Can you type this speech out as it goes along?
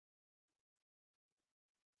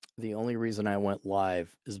The only reason I went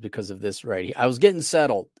live is because of this right here. I was getting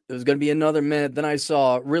settled. It was going to be another minute. Then I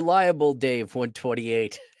saw Reliable Dave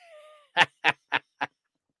 128.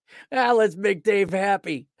 Let's make Dave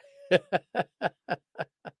happy.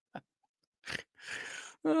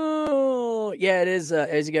 Oh, yeah, it is.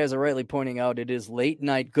 As you guys are rightly pointing out, it is late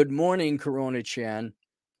night. Good morning, Coronachan.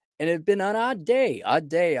 And it's been an odd day. I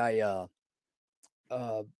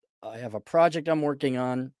have a project I'm working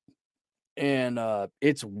on, and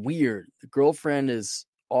it's weird. The girlfriend is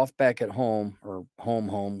off back at home, or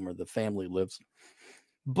home where the family lives.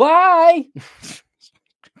 Bye.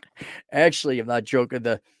 Actually, I'm not joking.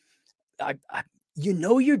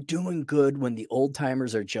 You're doing good when the old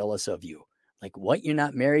timers are jealous of you. Like, what? You're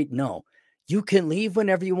not married? No. You can leave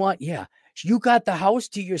whenever you want. Yeah. You got the house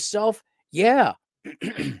to yourself? Yeah.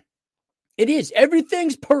 It is.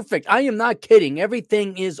 Everything's perfect. I am not kidding.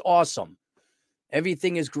 Everything is awesome.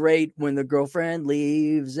 Everything is great when the girlfriend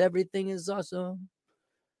leaves. Everything is awesome.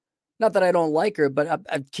 Not that I don't like her, but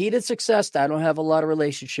I'm key to success. I don't have a lot of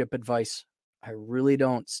relationship advice. I really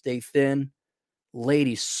don't. Stay thin.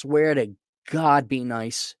 Ladies, swear to God, be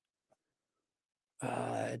nice.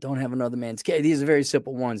 Don't have another man's kid. These are very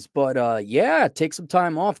simple ones. But yeah, take some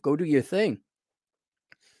time off. Go do your thing.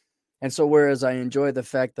 And so whereas I enjoy the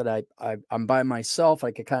fact that I'm by myself,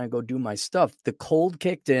 I could kind of go do my stuff. The cold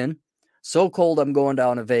kicked in. So cold, I'm going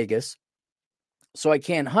down to Vegas. So I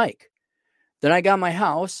can't hike. Then I got my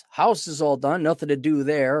house. House is all done. Nothing to do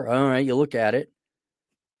there. All right, you look at it.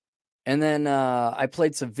 And then I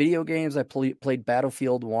played some video games. I played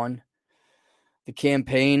Battlefield 1. The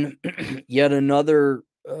campaign. Yet another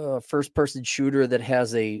first-person shooter that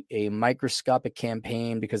has a microscopic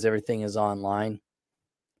campaign because everything is online.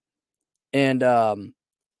 And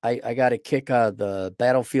I got a kick out of the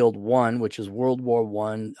Battlefield 1, which is World War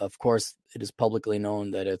I. Of course, it is publicly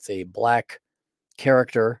known that it's a black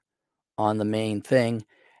character on the main thing.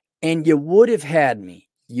 And you would have had me.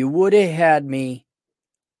 You would have had me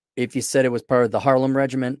if you said it was part of the Harlem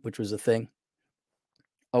Regiment, which was a thing.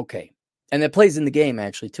 Okay. And that plays in the game,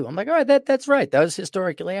 actually, too. I'm like, all right, that's right. That was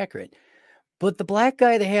historically accurate. But the black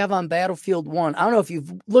guy they have on Battlefield 1, I don't know if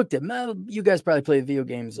you've looked at, you guys probably played video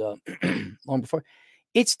games long before.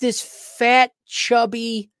 It's this fat,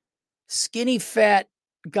 chubby, skinny, fat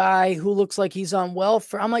guy who looks like he's on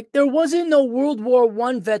welfare. I'm like, there wasn't no World War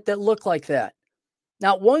I vet that looked like that.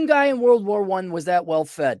 Not one guy in World War I was that well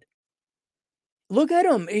fed. Look at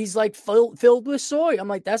him. He's like filled with soy. I'm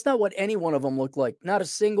like, that's not what any one of them looked like. Not a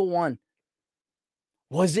single one.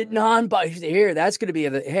 Was it here? That's going to be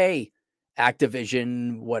hey,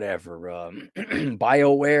 Activision, whatever,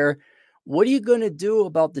 BioWare. What are you going to do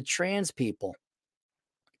about the trans people?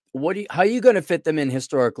 How are you going to fit them in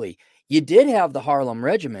historically? You did have the Harlem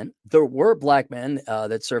Regiment. There were black men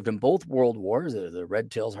that served in both world wars, the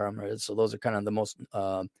Red Tails, Harlem Reds. So those are kind of the most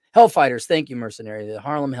Hellfighters. Thank you, mercenary. The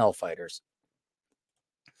Harlem Hellfighters.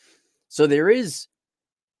 So there is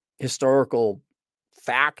historical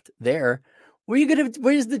fact there.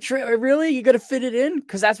 Where's the really? You gonna fit it in?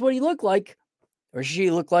 Because that's what he looked like. Or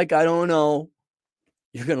she looked like, I don't know.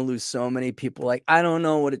 You're gonna lose so many people. Like, I don't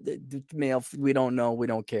know what male, we don't know, we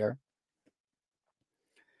don't care.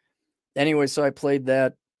 Anyway, so I played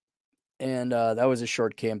that, and that was a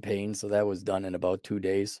short campaign, so that was done in about 2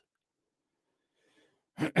 days.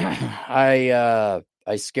 I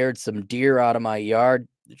scared some deer out of my yard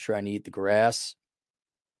trying to eat the grass.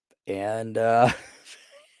 And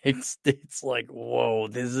it's like, whoa,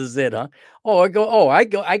 this is it, huh?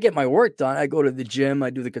 I get my work done. I go to the gym. I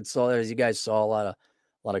do the consult. As you guys saw, a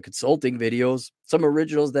lot of consulting videos, some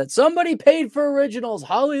originals that somebody paid for originals.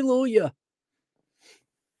 Hallelujah.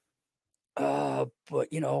 But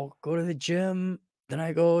go to the gym. Then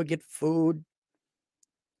I go get food.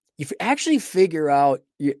 You actually figure out.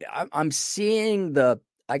 I'm seeing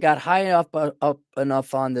I got high up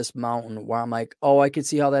enough on this mountain where I'm like, oh, I can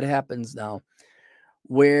see how that happens now.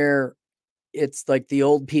 Where it's like the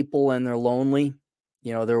old people and they're lonely,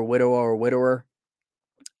 they're a widow or widower.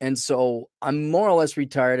 And so I'm more or less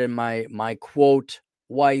retired and my quote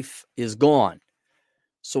wife is gone.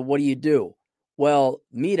 So what do? Well,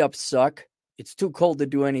 meetups suck. It's too cold to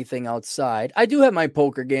do anything outside. I do have my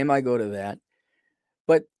poker game. I go to that.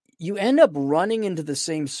 But you end up running into the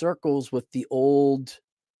same circles with the old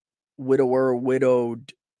widower,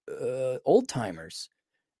 widowed old timers.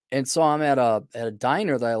 And so I'm at a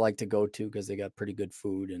diner that I like to go to because they got pretty good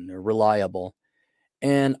food and they're reliable.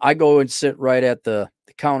 And I go and sit right at the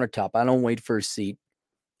countertop. I don't wait for a seat.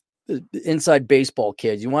 Inside baseball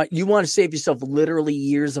kids, you want to save yourself literally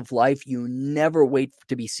years of life. You never wait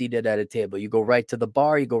to be seated at a table. You go right to the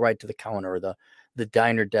bar. You go right to the counter or the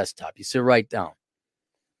diner desktop. You sit right down.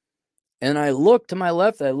 And I looked to my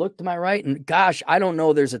left, I looked to my right, and gosh, I don't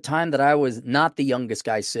know. There's a time that I was not the youngest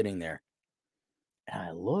guy sitting there. And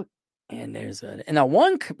I looked, and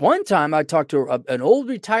one time I talked to an old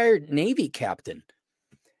retired Navy captain,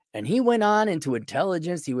 and he went on into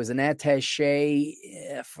intelligence. He was an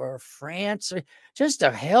attaché for France, just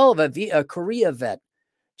a hell of a Korea vet,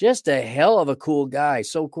 just a hell of a cool guy.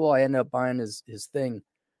 So cool. I ended up buying his thing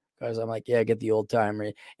because I'm like, yeah, get the old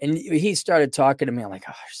timer. And he started talking to me. I'm like,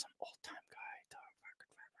 oh, there's some old time guy.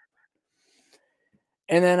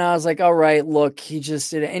 And then I was like, all right, look, he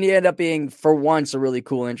just did it. And he ended up being, for once, a really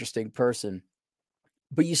cool, interesting person.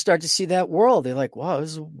 But you start to see that world. They're like, wow,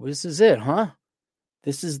 this is it, huh?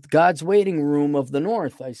 This is God's waiting room of the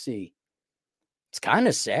North, I see. It's kind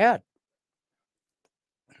of sad.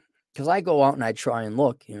 Because I go out and I try and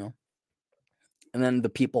look, And then the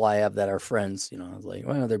people I have that are friends, I was like,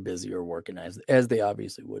 well, they're busy or working as they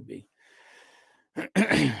obviously would be.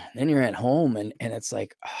 Then you're at home and it's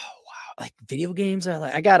like, oh, wow. Like video games.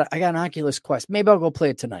 I got an Oculus Quest. Maybe I'll go play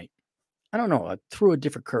it tonight. I don't know. I threw a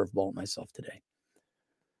different curveball at myself today.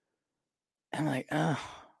 I'm like, oh,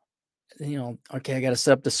 okay, I got to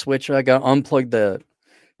set up the Switch. I got to unplug the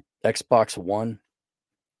Xbox One.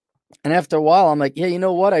 And after a while, I'm like, yeah, you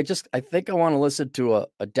know what? I think I want to listen to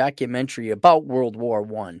a documentary about World War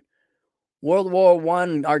I. World War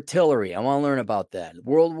I artillery. I want to learn about that.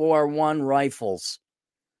 World War I rifles.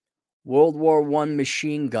 World War I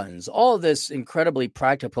machine guns. All of this incredibly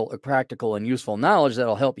practical and useful knowledge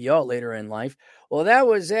that'll help you out later in life. Well, that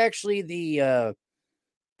was actually the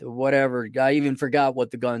whatever. I even forgot what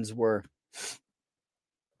the guns were.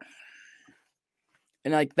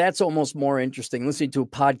 And like that's almost more interesting. Listening to a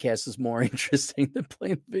podcast is more interesting than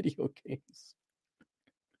playing video games.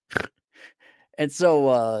 And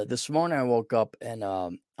so this morning I woke up and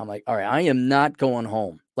I'm like, all right, I am not going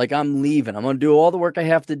home. Like I'm leaving. I'm going to do all the work I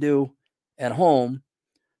have to do at home.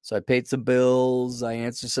 So I paid some bills. I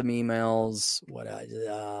answered some emails.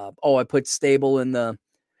 I put stable in the.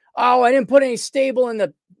 Oh, I didn't put any stable in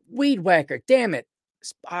the weed whacker. Damn it.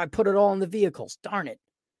 I put it all in the vehicles. Darn it.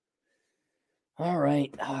 All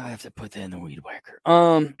right. I have to put that in the weed whacker.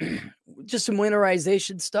 Just some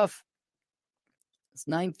winterization stuff. It's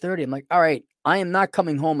 9:30. I'm like, all right, I am not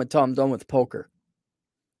coming home until I'm done with poker.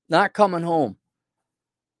 Not coming home.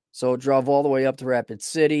 So drove all the way up to Rapid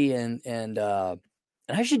City and I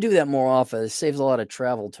should do that more often. It saves a lot of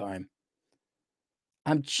travel time.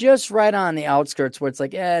 I'm just right on the outskirts where it's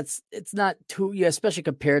like, it's not too, especially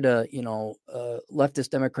compared to, leftist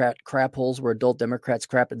Democrat crap holes where adult Democrats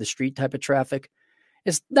crap in the street type of traffic.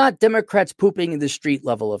 It's not Democrats pooping in the street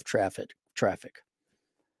level of traffic.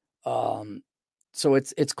 So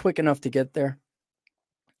it's quick enough to get there.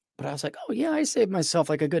 But I was like, oh yeah, I saved myself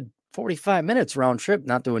like a good 45 minutes round trip,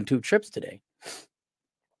 not doing 2 trips today.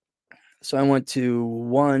 So I went to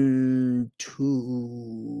 1,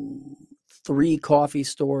 2, 3 coffee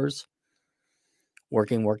stores.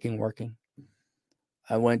 Working.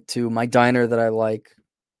 I went to my diner that I like.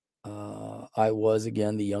 I was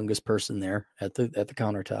again the youngest person there at the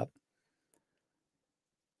countertop.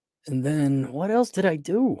 And then what else did I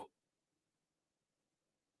do?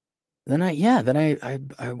 Then I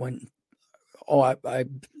went. Oh, I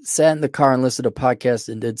sat in the car and listened to a podcast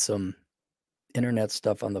and did some internet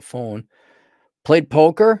stuff on the phone. Played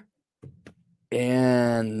poker.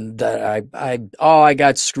 And I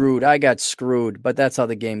got screwed. But that's how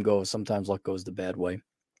the game goes. Sometimes luck goes the bad way.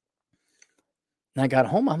 And I got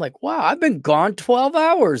home. I'm like, wow, I've been gone 12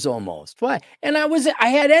 hours almost. Why? And I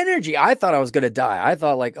had energy. I thought I was going to die. I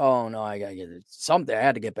thought like, oh no, I got to get something. I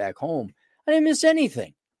had to get back home. I didn't miss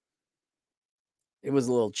anything. It was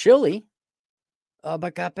a little chilly.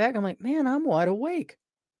 But got back. I'm like, man, I'm wide awake.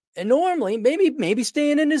 And normally, maybe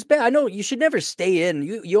staying in is bad. I know you should never stay in.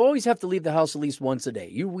 You always have to leave the house at least once a day.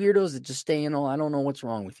 You weirdos that just stay in. I don't know what's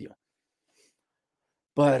wrong with you.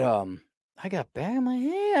 But I got back. I'm like,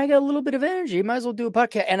 hey, I got a little bit of energy. Might as well do a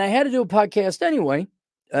podcast. And I had to do a podcast anyway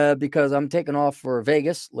because I'm taking off for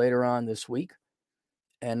Vegas later on this week.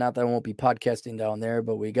 And not that I won't be podcasting down there,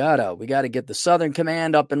 but we gotta get the Southern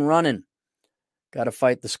Command up and running. Got to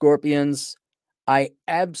fight the Scorpions. I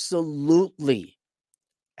absolutely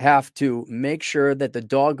have to make sure that the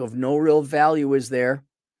dog of no real value is there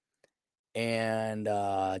and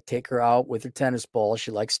take her out with her tennis balls.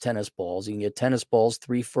 She likes tennis balls. You can get tennis balls,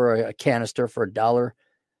 3 for a canister for $1.74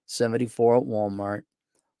 at Walmart.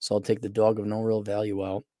 So I'll take the dog of no real value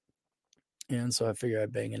out. And so I figure I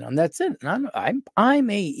bang it on. That's it. And I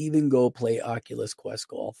may even go play Oculus Quest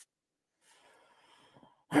Golf.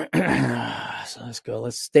 So let's go.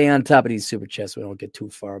 Let's stay on top of these super chats so we don't get too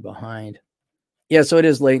far behind. Yeah, so it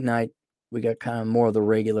is late night. We got kind of more of the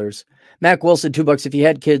regulars. Mac Wilson, $2. If you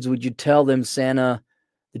had kids, would you tell them Santa,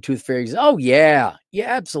 the Tooth Fairy exists? Oh, yeah. Yeah,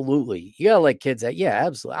 absolutely. You got to let kids that. Yeah,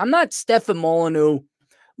 absolutely. I'm not Stephen Molyneux.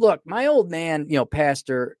 Look, my old man,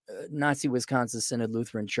 pastor, Nazi Wisconsin Synod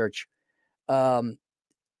Lutheran Church,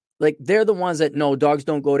 like they're the ones that no, dogs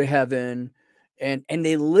don't go to heaven. And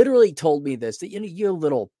they literally told me this, that, you're a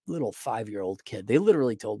little 5-year-old kid. They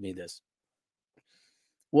literally told me this.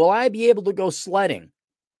 Will I be able to go sledding?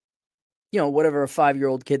 Whatever a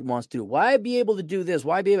 5-year-old kid wants to do. Why be able to do this?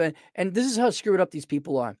 Why be able? And this is how screwed up these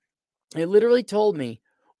people are. They literally told me,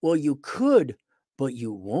 well, you could, but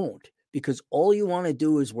you won't, because all you want to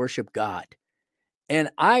do is worship God. And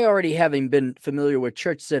I already, having been familiar with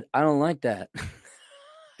church, said, I don't like that.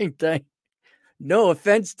 No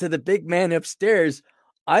offense to the big man upstairs.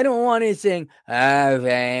 I don't want to sing, I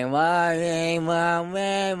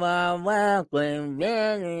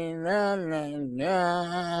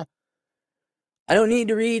don't need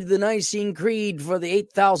to read the Nicene Creed for the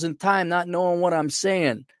 8,000th time, not knowing what I'm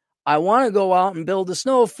saying. I want to go out and build a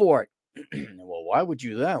snow fort. Well, why would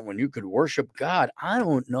you do that when you could worship God? I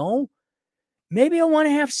don't know. Maybe I want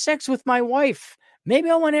to have sex with my wife.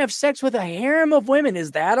 Maybe I want to have sex with a harem of women.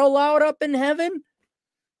 Is that allowed up in heaven?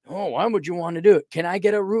 Oh, why would you want to do it? Can I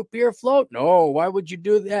get a root beer float? No, why would you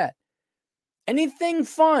do that? Anything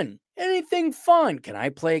fun. Can I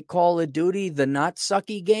play Call of Duty, the not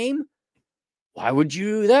sucky game? Why would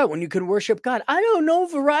you do that when you could worship God? I don't know,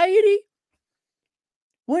 variety.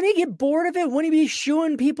 Wouldn't he get bored of it? Wouldn't he be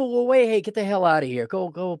shooing people away? Hey, get the hell out of here.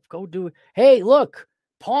 Go do it. Hey, look,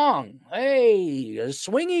 Pong. Hey, a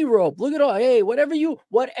swingy rope. Look at all. Hey, whatever you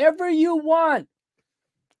want.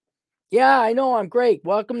 Yeah, I know, I'm great.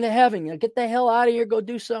 Welcome to heaven. Get the hell out of here. Go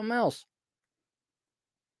do something else.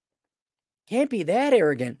 Can't be that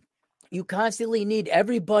arrogant. You constantly need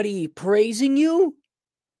everybody praising you?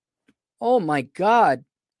 Oh, my God.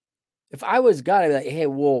 If I was God, I'd be like, hey,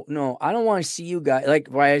 whoa, no, I don't want to see you guys. Like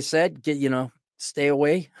why I said, stay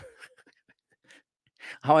away.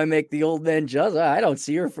 How I make the old man just, I don't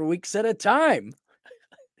see her for weeks at a time.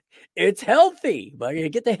 It's healthy, but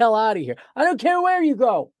get the hell out of here. I don't care where you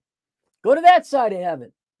go. Go to that side of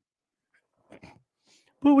heaven.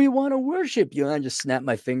 But we want to worship you. And I just snap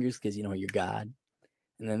my fingers because, you're God.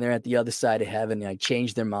 And then they're at the other side of heaven and I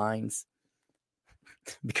change their minds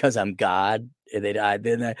because I'm God. And they died.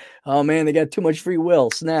 Then oh man, they got too much free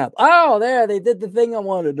will. Snap. Oh, there, they did the thing I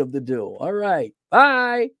wanted them to do. All right.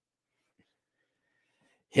 Bye.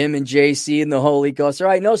 Him and JC and the Holy Ghost. All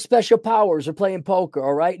right, no special powers. We're playing poker.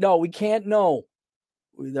 All right. No, we can't know.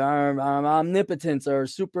 Our omnipotence, our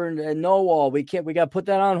super know all. We got to put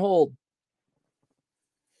that on hold.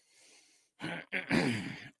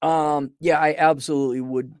 Yeah, I absolutely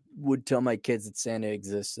would tell my kids that Santa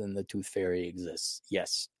exists and the Tooth Fairy exists.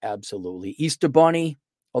 Yes, absolutely. Easter Bunny,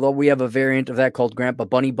 although we have a variant of that called Grandpa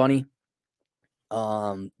Bunny.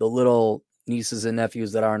 The little nieces and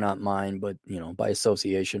nephews that are not mine, but by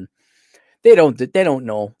association, they don't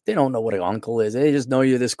know. They don't know what an uncle is. They just know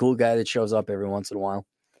you're this cool guy that shows up every once in a while.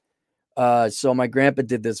 So my grandpa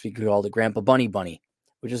did this. We called it Grandpa Bunny,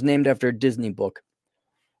 which is named after a Disney book.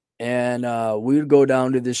 And we would go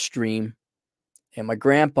down to this stream, and my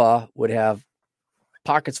grandpa would have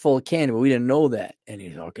pockets full of candy, but we didn't know that. And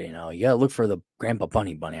he's okay. Now you gotta look for the Grandpa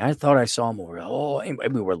Bunny. I thought I saw him over.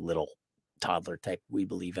 And we were little toddler type. We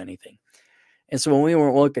believe anything. And so when we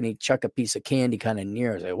weren't looking, he'd chuck a piece of candy kind of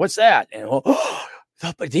near us. Like, what's that? And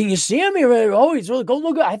but didn't you see him? He's really go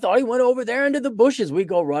look. I thought he went over there into the bushes. We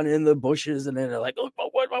go running in the bushes, and then they're like,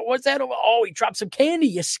 what's that? Oh, he dropped some candy.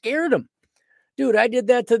 You scared him. Dude, I did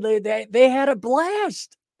that to they had a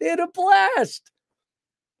blast. They had a blast.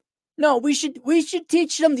 No, we should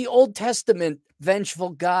teach them the Old Testament,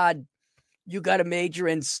 vengeful God. You got to major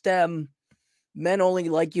in STEM. Men only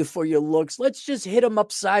like you for your looks. Let's just hit them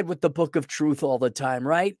upside with the book of truth all the time,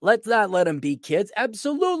 right? Let's not let them be kids.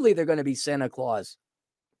 Absolutely, they're going to be Santa Claus.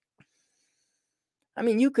 I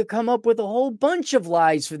mean, you could come up with a whole bunch of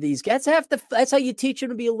lies for these guys. That's how you teach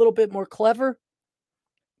them to be a little bit more clever.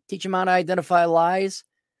 Teach them how to identify lies.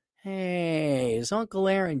 Hey, is Uncle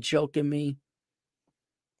Aaron joking me?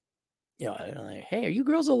 Like, hey, are you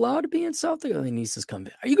girls allowed to be in South Dakota? The nieces come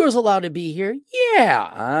back. Are you girls allowed to be here? Yeah,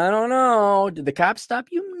 I don't know. Did the cops stop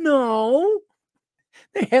you? No.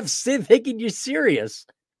 They have thinking you're serious.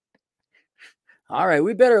 All right,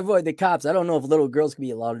 we better avoid the cops. I don't know if little girls can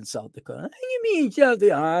be allowed in South Dakota. What do you mean, South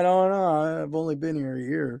Dakota? I don't know. I've only been here a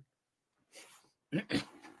year.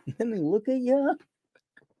 Let me look at you.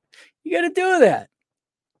 You got to do that.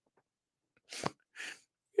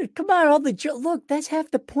 Come on, all the look, that's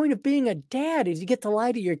half the point of being a dad is you get to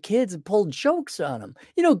lie to your kids and pull jokes on them.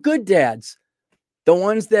 You know, good dads, the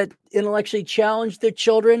ones that intellectually challenge their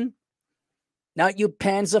children, not you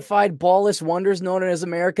pansified, ballless wonders known as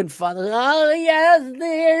American fathers. Oh, yes,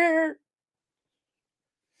 dear.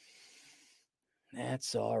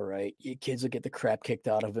 That's all right. Your kids will get the crap kicked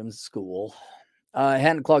out of them in school.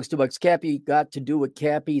 Hatton Clogs, $2. Cappy got to do what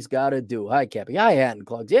Cappy's got to do. Hi, Cappy. Hi, Hatton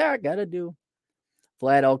Clogs. Yeah, got to do.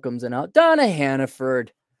 Vlad L comes in out. Donna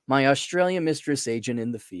Hannaford, my Australian mistress agent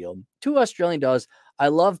in the field. 2 Australian dollars. I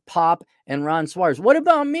love Pop and Ron Swires. What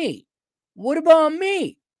about me? What about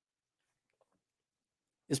me?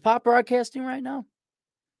 Is Pop broadcasting right now?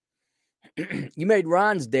 You made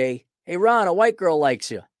Ron's day. Hey, Ron, a white girl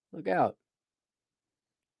likes you. Look out.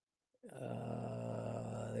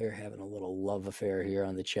 They're having a little love affair here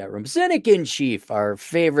on the chat room. Cynic in Chief, our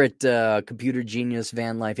favorite computer genius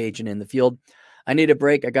van life agent in the field. I need a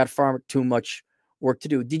break. I got far too much work to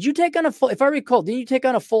do. Did you take on a full, if I recall, didn't you take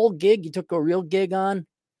on a full gig? You took a real gig on?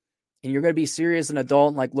 And you're going to be serious and adult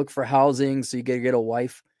and like look for housing so you get to get a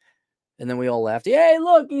wife? And then we all laughed. Hey,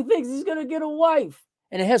 look, he thinks he's going to get a wife.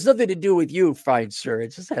 And it has nothing to do with you, fine sir.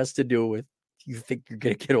 It just has to do with you think you're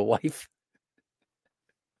going to get a wife.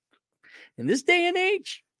 In this day and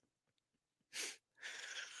age.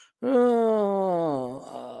 There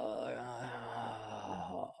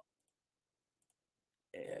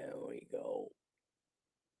we go.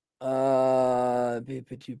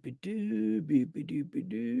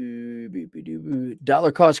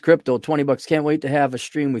 Dollar cost crypto, $20. Can't wait to have a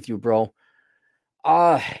stream with you, bro.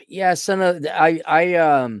 Yeah,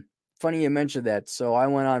 funny you mentioned that. So I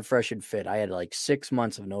went on Fresh and Fit. I had like 6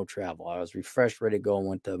 months of no travel. I was refreshed, ready to go, and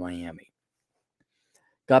went to Miami.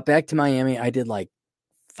 Got back to Miami. I did like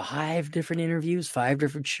 5 different interviews, 5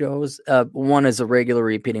 different shows. One is a regular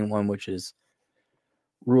repeating one, which is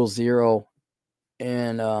Rule Zero.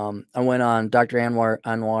 And I went on Dr.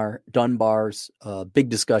 Anwar Dunbar's big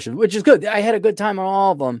discussion, which is good. I had a good time on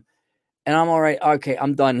all of them. And I'm all right. Okay,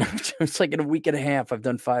 I'm done. It's like in a week and a half. I've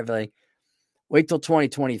done 5. Like, wait till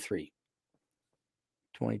 2023.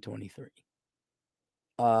 2023.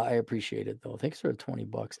 I appreciate it, though. Thanks for the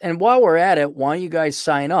 $20. And while we're at it, why don't you guys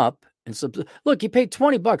sign up? And look, you paid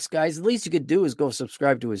 $20, guys. The least you could do is go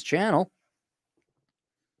subscribe to his channel.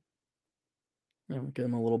 Get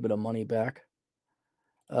him a little bit of money back.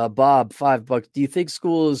 Bob, $5. Do you think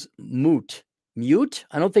school is moot? Mute?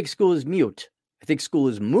 I don't think school is mute. I think school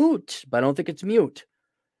is moot, but I don't think it's mute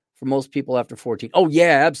for most people after 14. Oh,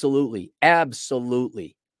 yeah, absolutely.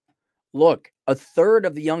 Absolutely. Look, a third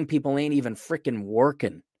of the young people ain't even freaking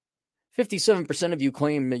working. 57% of you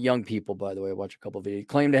claim, young people, by the way, I watch a couple of videos,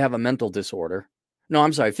 claim to have a mental disorder. No,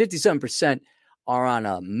 I'm sorry. 57% are on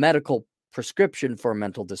a medical prescription for a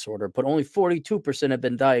mental disorder, but only 42% have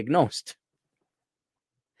been diagnosed.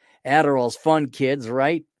 Adderall's fun, kids,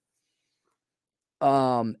 right?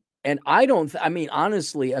 And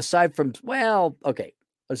honestly, aside from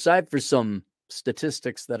some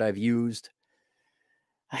statistics that I've used,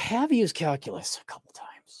 I have used calculus a couple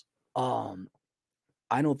times.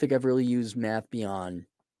 I don't think I've really used math beyond,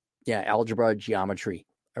 algebra, geometry.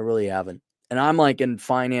 I really haven't. And I'm like in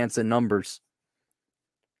finance and numbers.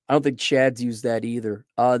 I don't think Chad's used that either.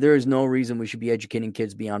 There is no reason we should be educating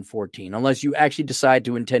kids beyond 14, unless you actually decide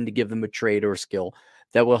to intend to give them a trade or a skill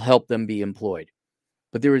that will help them be employed.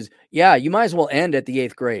 But you might as well end at the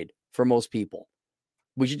 8th grade for most people.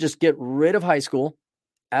 We should just get rid of high school,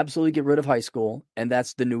 absolutely get rid of high school, and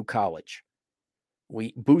that's the new college.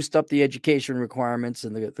 We boost up the education requirements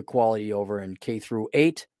and the quality over in K through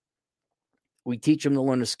 8. We teach them to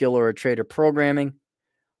learn a skill or a trade or programming.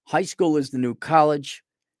 High school is the new college.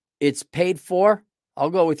 It's paid for.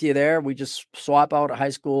 I'll go with you there. We just swap out a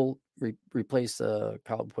high school, replace the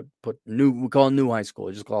college, put new. We call it new high school.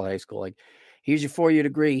 We just call it high school. Like, here's your 4-year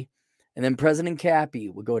degree, and then President Cappy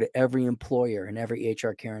would go to every employer and every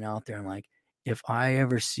HR Karen out there and like, if I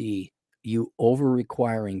ever see you over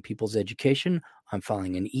requiring people's education, I'm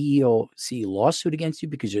filing an EEOC lawsuit against you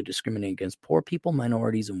because you're discriminating against poor people,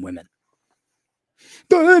 minorities, and women.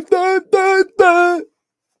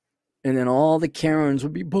 And then all the Karens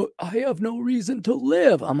would be, but I have no reason to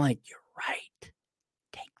live. I'm like, you're right.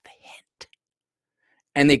 Take the hint.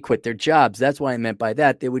 And they quit their jobs. That's what I meant by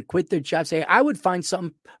that. They would quit their jobs, say, I would find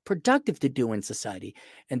something productive to do in society.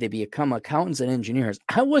 And they become accountants and engineers.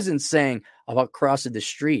 I wasn't saying about crossing the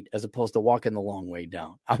street as opposed to walking the long way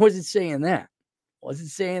down. I wasn't saying that.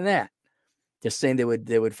 Just saying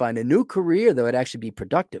they would find a new career that would actually be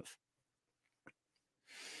productive.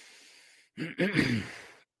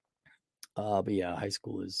 But yeah, high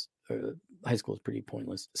school is pretty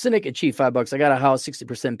pointless. Cynic at Chief, $5. I got a house,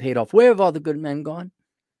 60% paid off. Where have all the good men gone?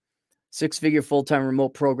 6-figure full-time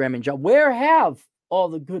remote programming job. Where have all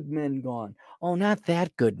the good men gone? Oh, not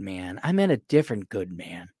that good man. I meant a different good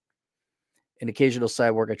man. An occasional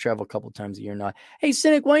side work. I travel a couple times a year now. Hey,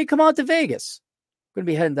 Cynic, why don't you come out to Vegas? I'm going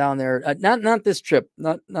to be heading down there. Not this trip.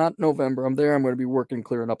 Not November. I'm there. I'm going to be working,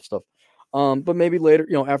 clearing up stuff. But maybe later,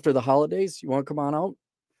 after the holidays, you want to come on out?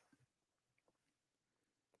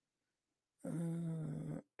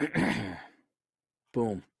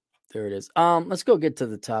 Boom. There it is. Let's go get to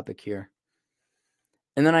the topic here.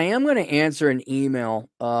 And then I am going to answer an email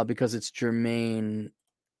because it's germane,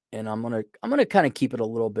 and I'm going to kind of keep it a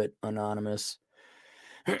little bit anonymous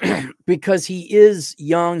because he is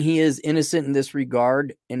young, he is innocent in this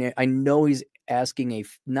regard, and I know he's asking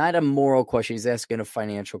not a moral question, he's asking a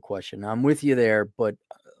financial question. I'm with you there, but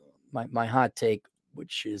my hot take,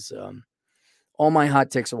 which is all my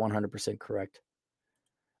hot takes are 100% correct.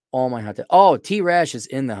 All my hot takes. Oh, T-Rash is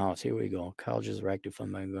in the house. Here we go. Colleges are active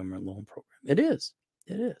funded by government loan program. It is.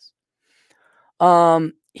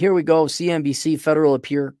 Here we go. CNBC Federal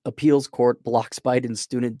Appeals Court blocks Biden's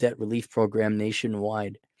student debt relief program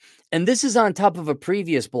nationwide. And this is on top of a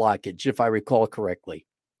previous blockage, if I recall correctly.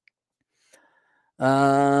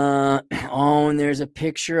 And there's a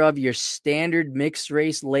picture of your standard mixed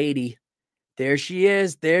race lady. There she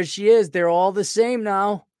is. They're all the same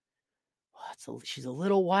now. She's a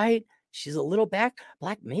little white. She's a little black.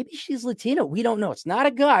 Maybe she's Latino. We don't know. It's not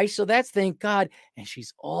a guy, so that's thank God. And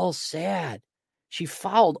she's all sad. She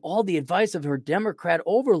followed all the advice of her Democrat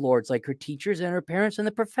overlords, like her teachers and her parents and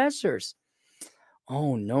the professors.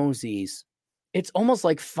 Oh, nosies. It's almost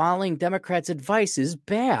like following Democrats' advice is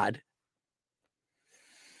bad.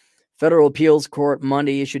 Federal Appeals Court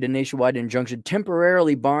Monday issued a nationwide injunction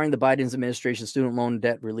temporarily barring the Biden administration's student loan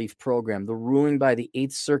debt relief program. The ruling by the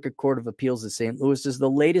 8th Circuit Court of Appeals in St. Louis is the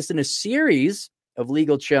latest in a series of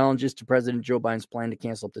legal challenges to President Joe Biden's plan to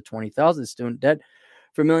cancel up to $20,000 student debt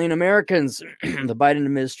for a million Americans. The Biden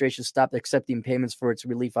administration stopped accepting payments for its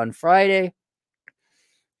relief on Friday.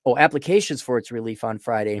 Applications for its relief on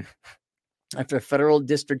Friday after a federal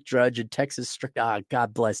district judge in Texas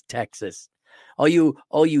God bless Texas. All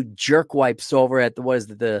you jerk wipes over at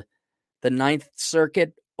the 9th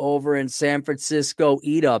Circuit over in San Francisco,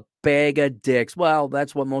 eat a bag of dicks. Well,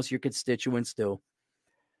 that's what most of your constituents do.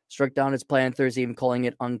 Struck down its plan Thursday, even calling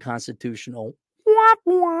it unconstitutional. Wop,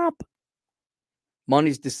 wop.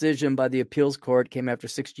 Monday's decision by the appeals court came after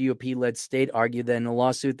 6 GOP-led state argued that in a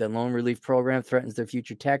lawsuit that loan relief program threatens their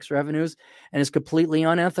future tax revenues and is completely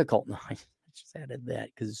unethical. No, I just added that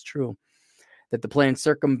because it's true. That the plan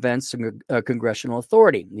circumvents congressional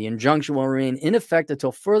authority. The injunction will remain in effect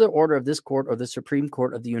until further order of this court or the Supreme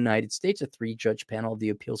Court of the United States, a 3-judge panel of the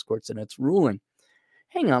appeals courts in its ruling.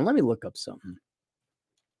 Hang on, let me look up something.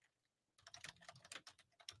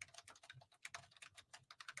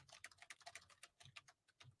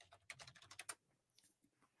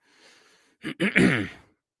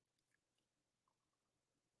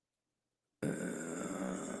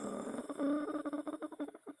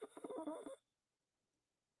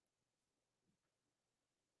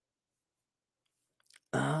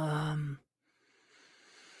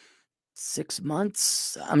 Six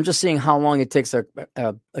months. I'm just seeing how long it takes a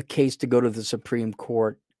case to go to the Supreme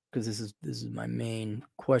Court, because this is my main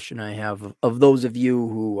question I have of those of you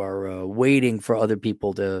who are waiting for other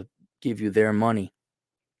people to give you their money.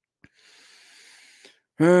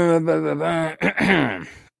 Biden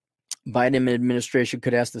administration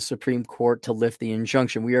could ask the Supreme Court to lift the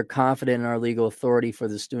injunction. We are confident in our legal authority for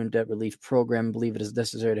the student debt relief program and believe it is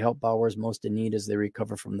necessary to help borrowers most in need as they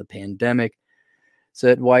recover from the pandemic.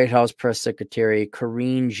 Said White House Press Secretary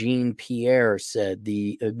Karine Jean-Pierre said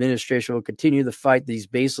the administration will continue to fight these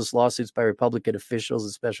baseless lawsuits by Republican officials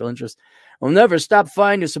and special interests. Will never stop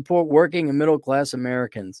fighting to support working and middle-class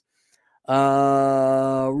Americans.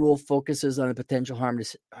 Rule focuses on the potential harm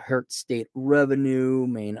to hurt state revenue.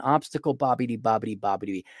 Main obstacle,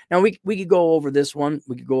 bobbity. Now, we could go over this one.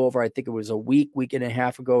 We could go over, I think it was a week and a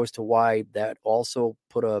half ago, as to why that also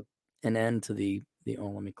put an end to the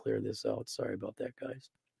let me clear this out. Sorry about that, guys.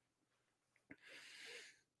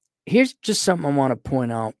 Here's just something I want to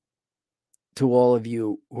point out to all of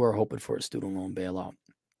you who are hoping for a student loan bailout.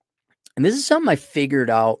 And this is something I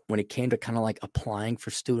figured out when it came to kind of like applying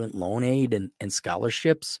for student loan aid and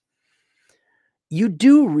scholarships. You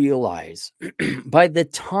do realize by the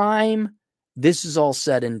time this is all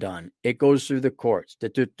said and done, it goes through the courts.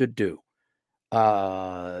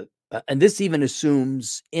 And this even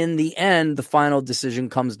assumes in the end, the final decision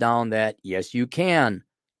comes down that, yes, you can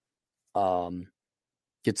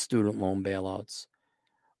get student loan bailouts.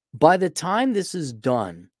 By the time this is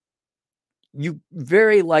done, you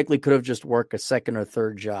very likely could have just worked a second or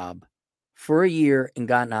third job for a year and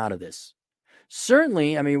gotten out of this.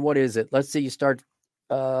 Certainly, I mean, what is it? Let's say you start,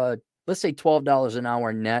 let's say $12 an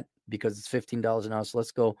hour net because it's $15 an hour. So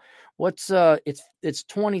let's go. It's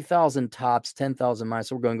 20,000 tops, 10,000 minus.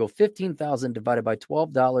 So we're going to go 15,000 divided by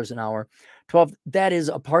 $12 an hour. That is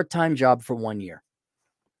a part-time job for 1 year.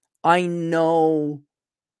 I know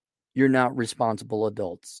you're not responsible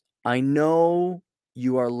adults. I know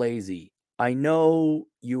you are lazy. I know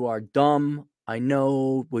you are dumb. I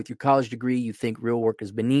know with your college degree, you think real work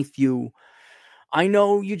is beneath you. I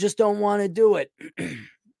know you just don't want to do it.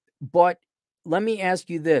 But let me ask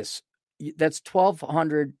you this. That's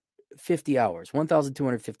 1,250 hours,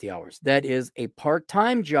 1,250 hours. That is a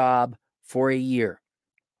part-time job for a year.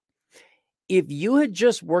 If you had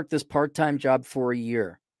just worked this part-time job for a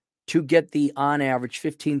year to get the on average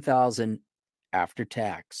 15,000 after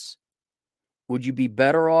tax, would you be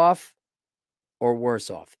better off or worse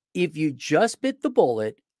off? If you just bit the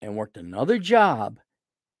bullet and worked another job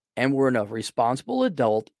and were a responsible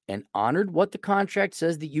adult and honored what the contract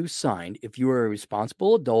says that you signed, if you were a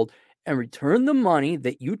responsible adult and returned the money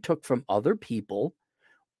that you took from other people,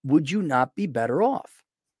 would you not be better off?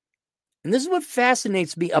 And this is what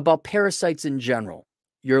fascinates me about parasites in general.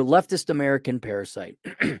 You're a leftist American parasite.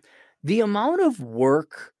 The amount of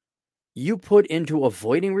work you put into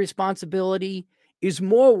avoiding responsibility is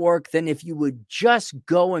more work than if you would just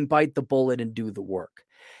go and bite the bullet and do the work.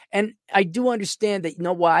 And I do understand that,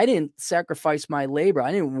 I didn't sacrifice my labor.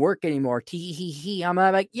 I didn't work anymore. I'm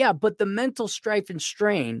like, yeah, but the mental strife and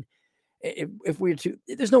strain, if we were to,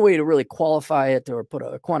 there's no way to really quantify it or put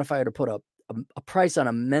a price on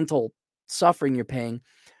a mental suffering you're paying.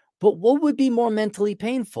 But what would be more mentally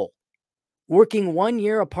painful? Working 1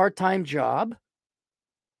 year a part-time job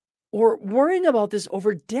or worrying about this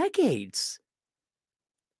over decades?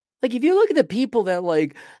 Like, if you look at the people that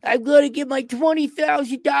I'm going to get my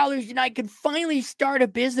 $20,000 and I can finally start a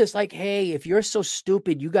business. Like, hey, if you're so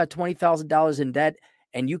stupid, you got $20,000 in debt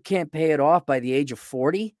and you can't pay it off by the age of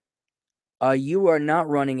 40, you are not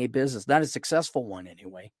running a business, not a successful one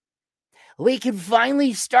anyway. We can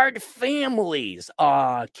finally start families.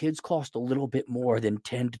 Kids cost a little bit more than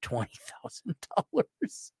 $10,000 to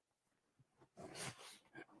 $20,000.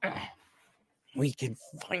 We can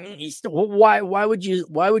finally. Why would you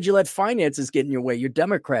let finances get in your way? You're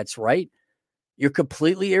Democrats, right? You're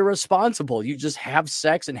completely irresponsible. You just have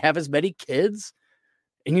sex and have as many kids,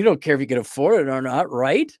 and you don't care if you can afford it or not,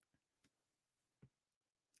 right?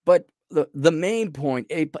 But the main point,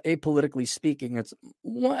 apolitically speaking, it's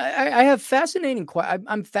I have fascinating.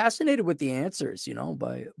 I'm fascinated with the answers,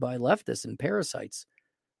 by leftists and parasites.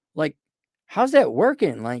 Like, how's that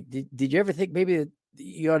working? Like, did you ever think maybe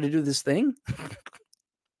you ought to do this thing?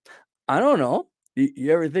 I don't know.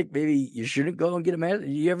 You ever think maybe you shouldn't go and get a master? Do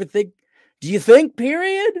you think,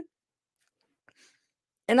 period?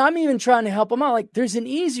 And I'm even trying to help them out. Like, there's an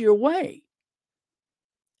easier way.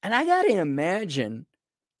 And I got to imagine,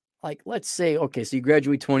 like, let's say, okay, so you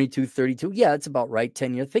graduate 22, 32. Yeah, that's about right.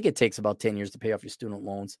 10 years. I think it takes about 10 years to pay off your student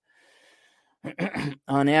loans.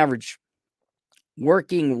 On average,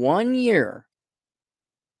 working 1 year,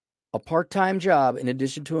 a part-time job in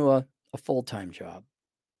addition to a full-time job.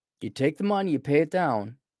 You take the money, you pay it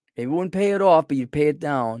down. Maybe you wouldn't pay it off, but you pay it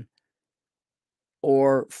down.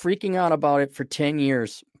 Or freaking out about it for 10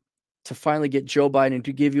 years to finally get Joe Biden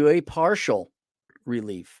to give you a partial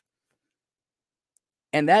relief.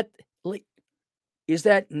 And that, is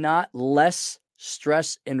that not less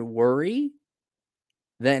stress and worry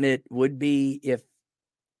than it would be if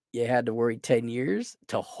you had to worry 10 years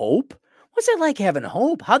to hope? What's it like having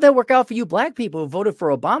hope? How'd that work out for you black people who voted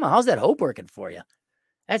for Obama? How's that hope working for you?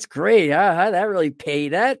 That's great. That really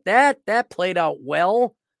paid. That played out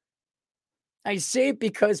well. I say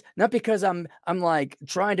it not because I'm like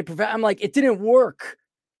trying to prevent. I'm like, it didn't work.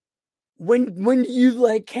 When you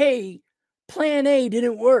like, hey, plan A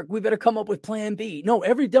didn't work, we better come up with plan B. No,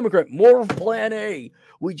 every Democrat, more of plan A.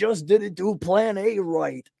 We just didn't do plan A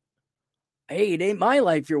right. Hey, it ain't my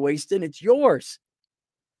life you're wasting, it's yours.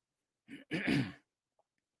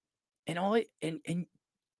 And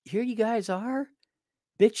here you guys are,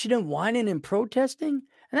 bitching and whining and protesting.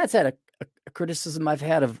 And that's a criticism I've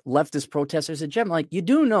had of leftist protesters in general. Like, you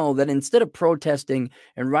do know that instead of protesting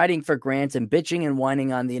and writing for grants and bitching and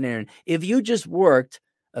whining on the internet, if you just worked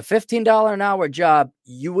a $15 an hour job,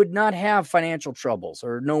 you would not have financial troubles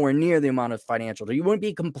or nowhere near the amount of financial trouble. You wouldn't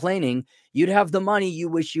be complaining. You'd have the money you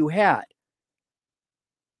wish you had.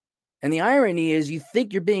 And the irony is you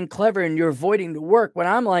think you're being clever and you're avoiding the work when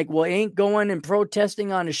I'm like, well, ain't going and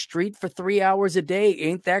protesting on the street for 3 hours a day,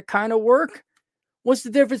 ain't that kind of work? What's the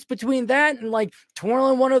difference between that and like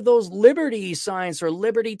twirling one of those Liberty signs or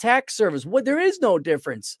Liberty Tax Service? What, there is no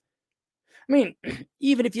difference. I mean,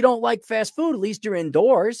 even if you don't like fast food, at least you're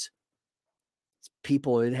indoors.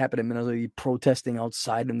 People, it happened to me protesting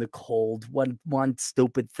outside in the cold, one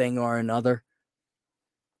stupid thing or another.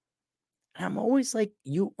 I'm always like,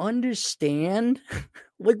 you understand?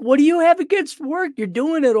 Like, what do you have against work? You're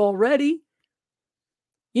doing it already.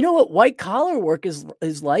 You know what white collar work is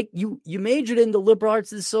like? You majored in the liberal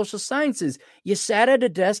arts and social sciences. You sat at a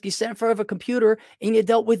desk, you sat in front of a computer, and you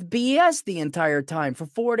dealt with BS the entire time for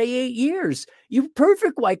 4 to 8 years. You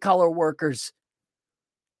perfect white collar workers.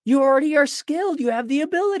 You already are skilled. You have the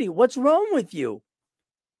ability. What's wrong with you?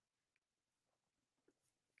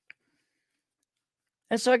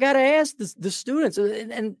 And so I got to ask the students,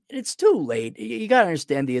 and it's too late. You got to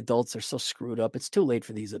understand the adults are so screwed up. It's too late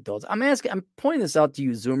for these adults. I'm pointing this out to you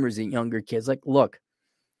Zoomers and younger kids. Like, look,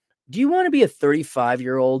 do you want to be a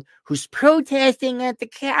 35-year-old who's protesting at the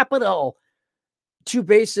Capitol to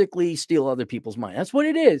basically steal other people's money? That's what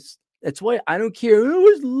it is. That's what, I don't care. It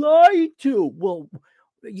was lied to. Well,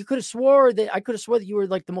 you could have swore that you were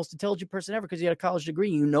like the most intelligent person ever because you had a college degree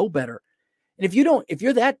and you know better. And if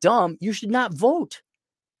you're that dumb, you should not vote.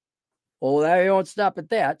 Well, I won't stop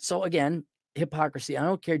at that. So again, hypocrisy. I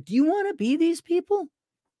don't care. Do you want to be these people?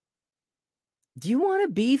 Do you want to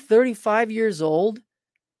be 35 years old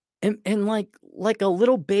and like a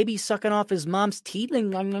little baby sucking off his mom's teeth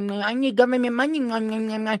and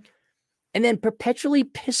then perpetually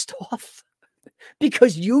pissed off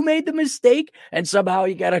because you made the mistake and somehow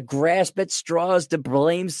you got to grasp at straws to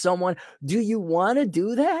blame someone? Do you want to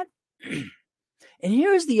do that? And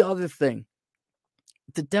here's the other thing.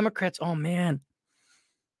 The Democrats, oh man,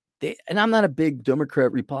 and I'm not a big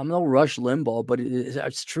Democrat Republican, I'm no Rush Limbaugh, but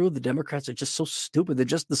it's true. The Democrats are just so stupid. They're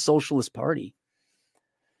just the Socialist Party.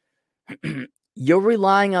 You're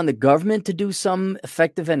relying on the government to do something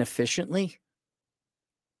effective and efficiently.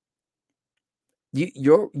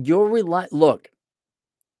 Look,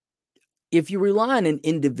 if you rely on an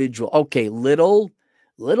individual, okay, little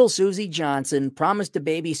Susie Johnson promised to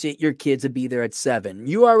babysit your kids to be there at 7.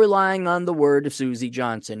 You are relying on the word of Susie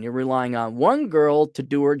Johnson. You're relying on one girl to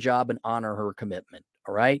do her job and honor her commitment.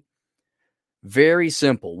 All right. Very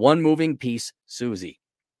simple. One moving piece, Susie.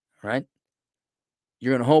 All right.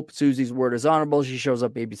 You're going to hope Susie's word is honorable. She shows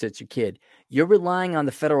up, babysits your kid. You're relying on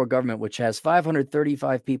the federal government, which has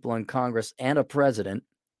 535 people in Congress and a president,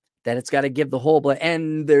 that it's got to give the whole,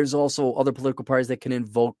 and there's also other political parties that can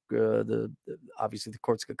invoke obviously the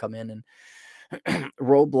courts could come in and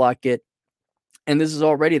roadblock it. And this is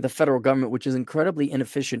already the federal government, which is incredibly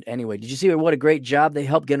inefficient anyway. Did you see what a great job they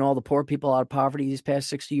helped getting all the poor people out of poverty these past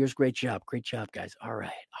 60 years? Great job, guys. All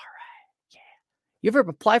right, yeah. You ever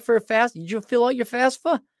apply for a FAFSA? Did you fill out your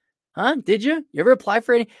FAFSA? Huh? Did you? You ever apply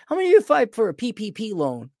for any? How many of you applied for a PPP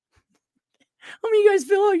loan? How many of you guys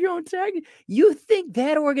fill out your own tax? You think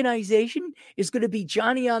that organization is going to be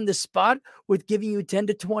Johnny on the spot with giving you 10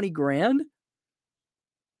 to 20 grand?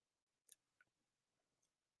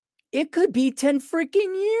 It could be 10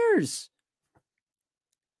 freaking years.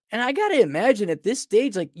 And I got to imagine at this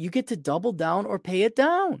stage, like you get to double down or pay it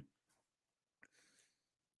down.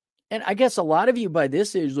 And I guess a lot of you by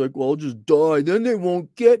this age, like, well, I'll just die. Then they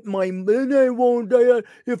won't get then they won't,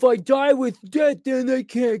 if I die with debt, then they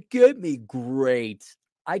can't get me. Great.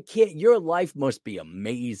 I can't, your life must be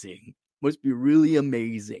amazing. Must be really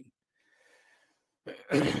amazing.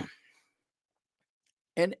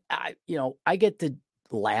 And I get to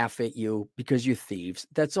laugh at you because you're thieves.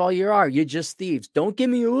 That's all you are. You're just thieves. Don't give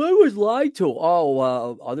me, I was lied to.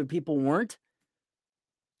 Oh, other people weren't?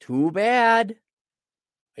 Too bad.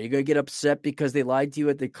 Are you going to get upset because they lied to you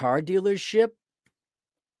at the car dealership?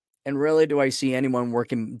 And really, do I see anyone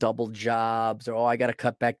working double jobs or, I got to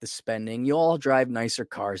cut back the spending? You all drive nicer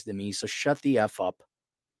cars than me, so shut the F up.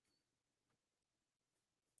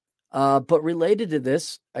 But related to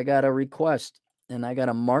this, I got a request, and I got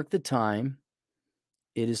to mark the time.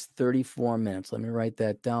 It is 34 minutes. Let me write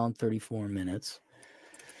that down, 34 minutes.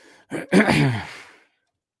 And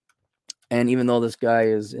even though this guy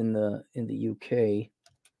is in the UK,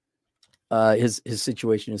 his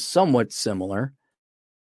situation is somewhat similar.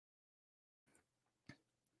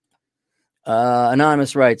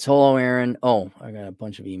 Anonymous writes, hello, Aaron. Oh, I got a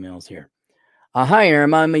bunch of emails here. Hi,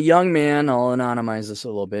 Aaron. I'm a young man. I'll anonymize this a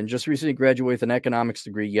little bit. Just recently graduated with an economics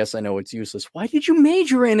degree. Yes, I know it's useless. Why did you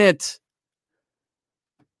major in it?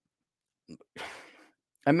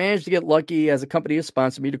 I managed to get lucky as a company has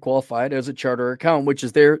sponsored me to qualify as a charter account, which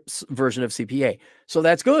is their version of CPA. So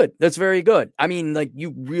that's good. That's very good. I mean, like,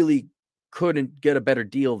 you really couldn't get a better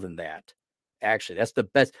deal than that. Actually, that's the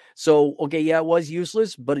best. So, okay, yeah, it was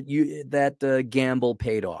useless, but that gamble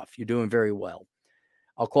paid off. You're doing very well.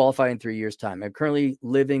 I'll qualify in 3 years' time. I'm currently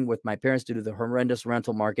living with my parents due to the horrendous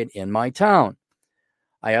rental market in my town.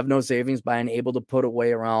 I have no savings, but I'm able to put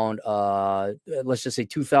away around, let's just say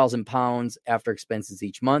 £2,000 after expenses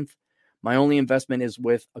each month. My only investment is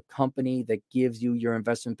with a company that gives you your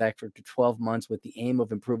investment back for 12 months with the aim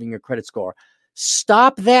of improving your credit score.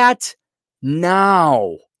 Stop that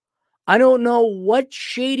now. I don't know what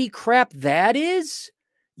shady crap that is.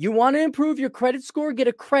 You want to improve your credit score? Get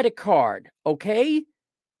a credit card, okay?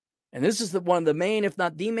 And this is one of the main, if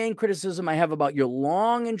not the main criticism I have about your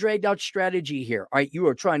long and dragged out strategy here. All right, you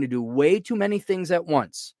are trying to do way too many things at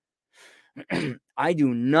once. I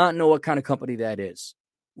do not know what kind of company that is.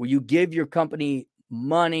 Will you give your company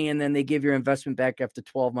money and then they give your investment back after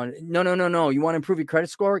 12 months? No. You want to improve your credit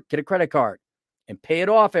score? Get a credit card and pay it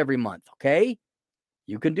off every month, okay?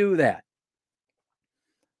 You can do that.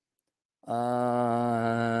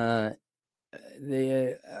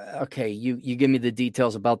 Okay, you give me the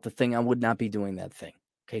details about the thing. I would not be doing that thing.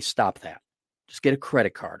 Okay, stop that. Just get a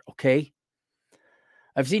credit card, okay?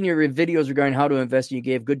 I've seen your videos regarding how to invest, and you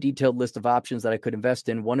gave a good detailed list of options that I could invest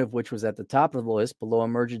in, one of which was at the top of the list below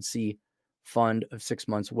emergency fund of 6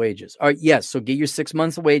 months' wages. All right, yes, so get your 6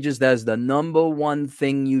 months' wages. That is the number one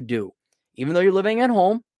thing you do. Even though you're living at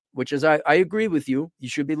home, which is, I agree with you. You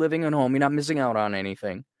should be living at home. You're not missing out on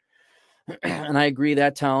anything. And I agree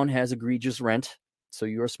that town has egregious rent. So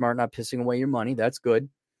you're smart, not pissing away your money. That's good.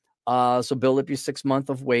 So build up your 6 months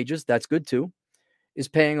of wages. That's good too. Is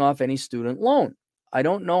paying off any student loan. I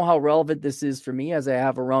don't know how relevant this is for me as I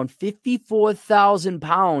have around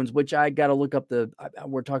 £54,000, which I got to look up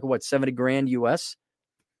we're talking what, 70 grand US?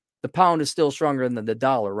 The pound is still stronger than the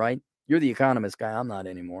dollar, right? You're the economist guy. I'm not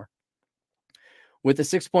anymore. With a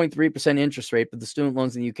 6.3% interest rate, but the student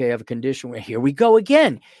loans in the UK have a condition where here we go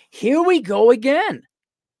again. Here's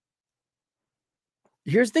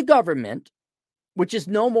the government, which is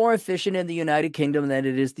no more efficient in the United Kingdom than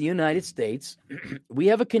it is the United States. We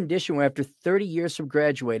have a condition where after 30 years from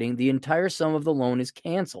graduating, the entire sum of the loan is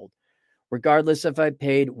canceled, regardless if I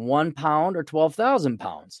paid £1 or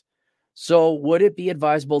 £12,000. So would it be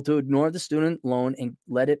advisable to ignore the student loan and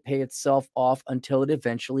let it pay itself off until it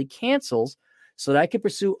eventually cancels so that I can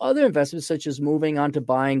pursue other investments such as moving on to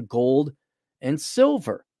buying gold and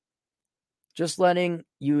silver? Just letting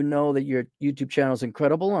you know that your YouTube channel is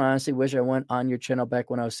incredible, and I honestly wish I went on your channel back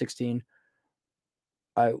when I was 16.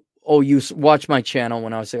 You watched my channel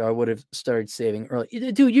when I was I would have started saving early.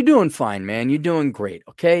 Dude, you're doing fine, man. You're doing great,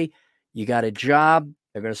 okay? You got a job.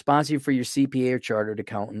 They're going to sponsor you for your CPA or chartered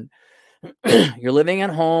accountant. You're living at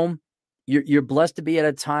home. You're blessed to be at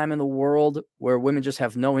a time in the world where women just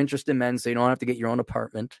have no interest in men, so you don't have to get your own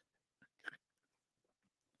apartment.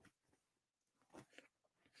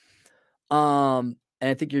 And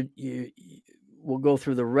I think we'll go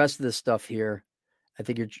through the rest of this stuff here. I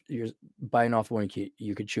think you're biting off one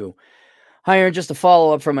you could chew. Hi, Aaron, just a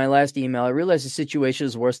follow-up from my last email. I realized the situation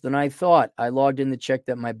is worse than I thought. I logged in to check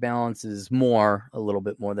that my balance is a little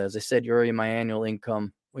bit more. As I said earlier, my annual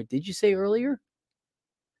income. Wait, did you say earlier?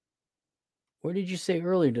 Where did you say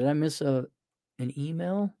earlier? Did I miss an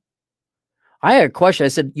email? I had a question. I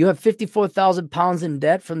said, you have £54,000 in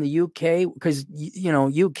debt from the UK? Because,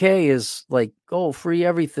 UK is like, free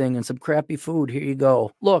everything and some crappy food. Here you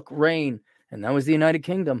go. Look, rain. And that was the United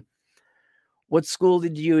Kingdom. What school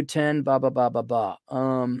did you attend? Blah, blah, blah, blah, blah.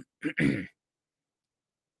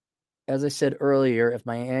 As I said earlier, if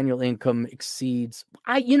my annual income exceeds...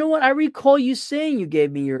 you know what? I recall you saying you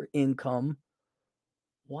gave me your income.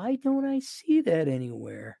 Why don't I see that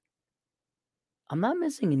anywhere? I'm not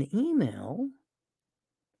missing an email.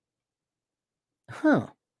 Huh.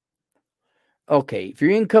 Okay, if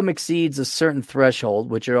your income exceeds a certain threshold,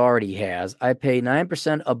 which it already has, I pay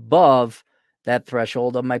 9% above that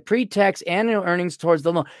threshold of my pre-tax annual earnings towards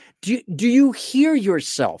the loan. Do you hear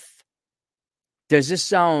yourself? Does this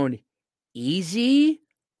sound easy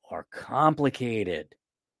or complicated?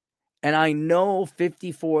 And I know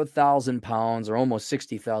 £54,000 or almost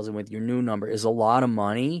 60,000 with your new number is a lot of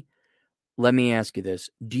money. Let me ask you this.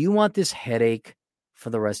 Do you want this headache for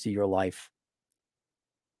the rest of your life?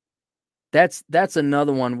 That's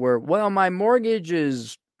another one where, well, my mortgage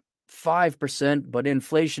is 5%, but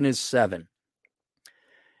inflation is 7%.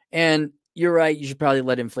 And you're right. You should probably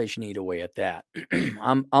let inflation eat away at that.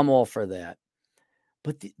 I'm all for that.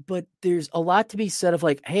 But there's a lot to be said of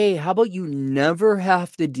like, hey, how about you never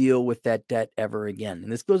have to deal with that debt ever again?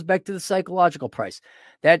 And this goes back to the psychological price.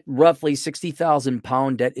 That roughly 60,000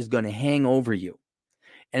 pound debt is going to hang over you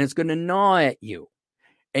and it's going to gnaw at you.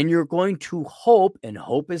 And you're going to hope, and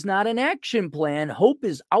hope is not an action plan. Hope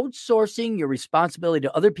is outsourcing your responsibility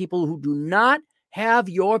to other people who do not have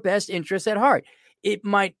your best interests at heart. It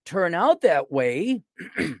might turn out that way,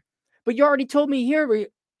 but you already told me here,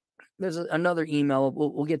 there's another email,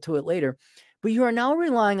 we'll get to it later, but you are now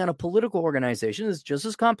relying on a political organization that's just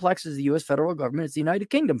as complex as the U.S. federal government, it's the United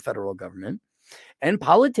Kingdom federal government, and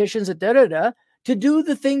politicians, to do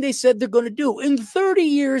the thing they said they're going to do in 30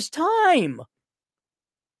 years' time.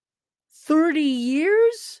 30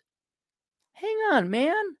 years? Hang on,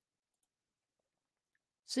 man.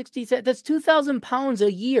 60, that's 2,000 pounds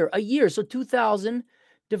a year. So 2,000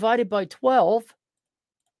 divided by 12.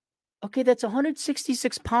 Okay, that's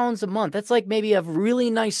 166 pounds a month. That's like maybe a really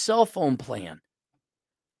nice cell phone plan.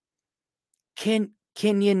 Can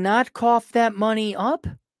you not cough that money up?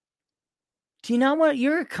 Do you not want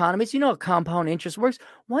your economists? You know how compound interest works.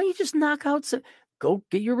 Why don't you just knock out go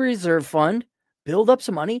get your reserve fund, build up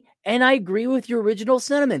some money, and I agree with your original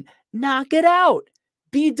sentiment. Knock it out.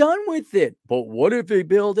 Be done with it. But what if they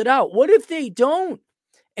build it out? What if they don't?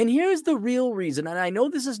 And here's the real reason. And I know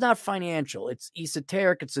this is not financial. It's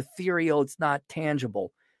esoteric. It's ethereal. It's not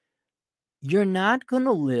tangible. You're not going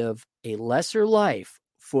to live a lesser life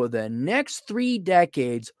for the next 3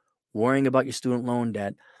 decades worrying about your student loan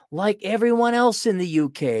debt like everyone else in the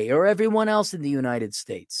UK or everyone else in the United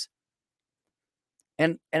States.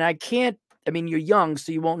 And I can't, I mean, you're young,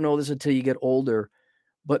 so you won't know this until you get older.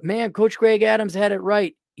 But man, Coach Greg Adams had it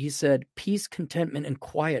right. He said, peace, contentment, and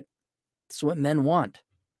quiet. That's what men want.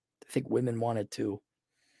 I think women want it too.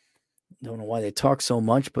 Don't know why they talk so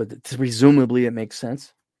much, but presumably it makes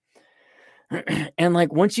sense. And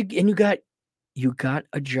like once you got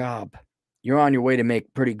a job, you're on your way to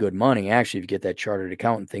make pretty good money. Actually, if you get that chartered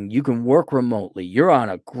accountant thing, you can work remotely. You're on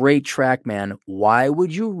a great track, man. Why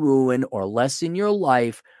would you ruin or lessen your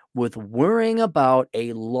life with worrying about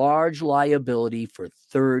a large liability for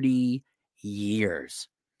 30 years?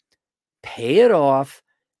 Pay it off,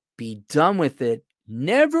 be done with it,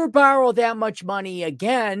 never borrow that much money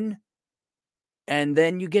again, and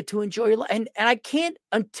then you get to enjoy your life. And I can't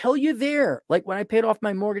until you're there. Like when I paid off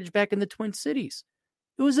my mortgage back in the Twin Cities,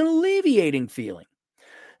 it was an alleviating feeling.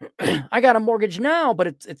 I got a mortgage now, but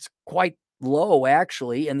it's quite low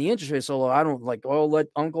actually, and the interest rate is so low. I don't let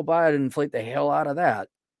Uncle buy it and inflate the hell out of that.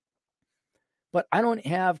 But I don't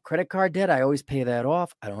have credit card debt. I always pay that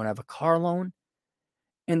off. I don't have a car loan.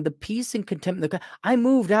 And the peace and contentment, I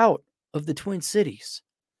moved out of the Twin Cities.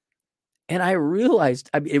 And I realized,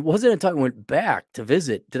 it wasn't until I went back to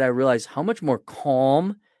visit did I realize how much more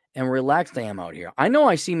calm and relaxed I am out here. I know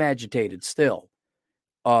I seem agitated still,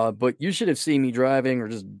 but you should have seen me driving or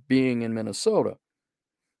just being in Minnesota.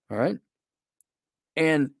 All right.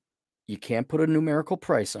 And you can't put a numerical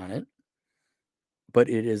price on it, but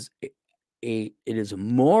it is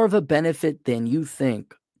more of a benefit than you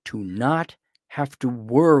think to not have to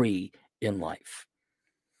worry in life.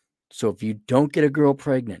 So if you don't get a girl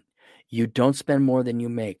pregnant, you don't spend more than you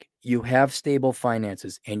make, you have stable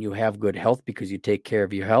finances, and you have good health because you take care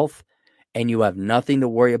of your health, and you have nothing to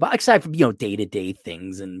worry about aside from, day-to-day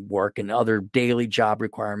things and work and other daily job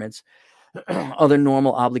requirements, other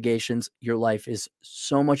normal obligations, your life is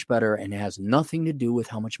so much better and has nothing to do with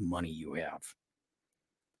how much money you have.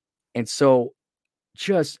 And so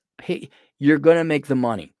just pay, you're going to make the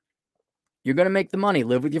money. You're going to make the money.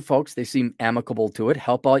 Live with your folks. They seem amicable to it.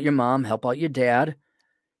 Help out your mom, help out your dad.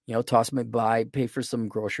 Toss them by, pay for some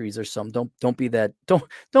groceries or something. Don't be that.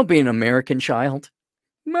 Don't be an American child.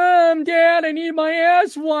 Mom, Dad, I need my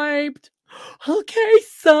ass wiped. Okay,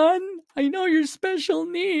 son. I know your special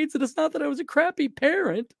needs, and it's not that I was a crappy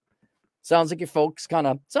parent. Sounds like your folks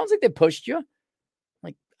sounds like they pushed you.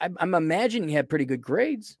 Like I'm imagining you had pretty good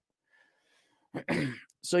grades.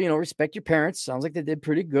 So, respect your parents. Sounds like they did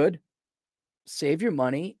pretty good. Save your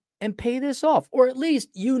money and pay this off. Or at least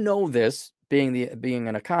this, being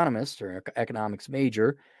an economist or economics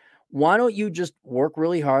major. Why don't you just work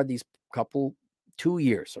really hard these 2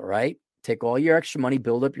 years, all right? Take all your extra money,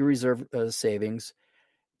 build up your reserve savings,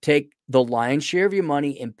 take the lion's share of your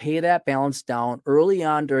money and pay that balance down early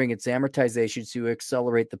on during its amortization so you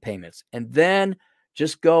accelerate the payments. And then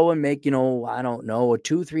just go and make, a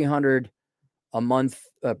 $200-300 a month,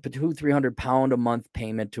 £200-300 a month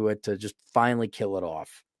payment to it to just finally kill it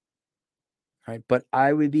off. All right. But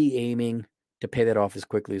I would be aiming to pay that off as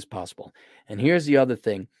quickly as possible. And here's the other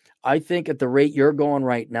thing. I think at the rate you're going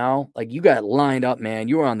right now, like you got lined up, man,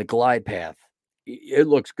 you were on the glide path. it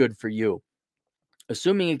looks good for you.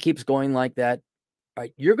 Assuming it keeps going like that,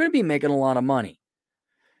 right, you're going to be making a lot of money.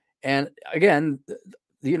 And again,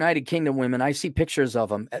 the United Kingdom women, I see pictures of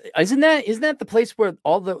them. Isn't that the place where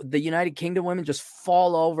all the United Kingdom women just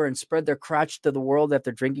fall over and spread their crotch to the world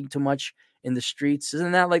after drinking too much in the streets?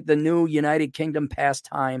 Isn't that like the new United Kingdom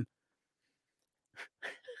pastime?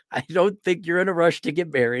 I don't think you're in a rush to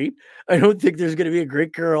get married. I don't think there's going to be a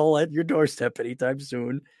great girl at your doorstep anytime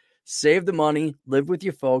soon. Save the money, live with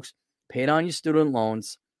your folks, pay down your student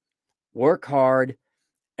loans, work hard.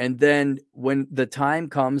 And then when the time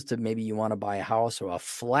comes to maybe you want to buy a house or a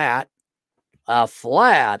flat,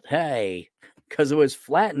 hey, because it was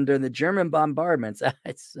flattened during the German bombardments.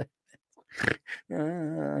 It's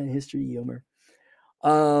history humor.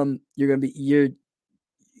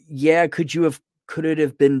 Could it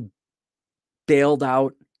have been bailed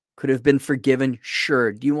out? Could have been forgiven?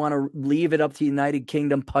 Sure. Do you want to leave it up to United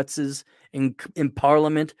Kingdom putzes in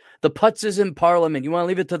Parliament? The putzes in Parliament. You want to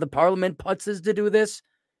leave it to the Parliament putzes to do this?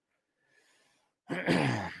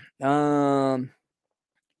 3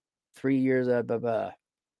 years.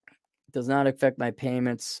 Does not affect my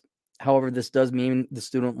payments. However, this does mean the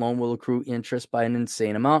student loan will accrue interest by an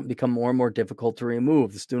insane amount and become more and more difficult to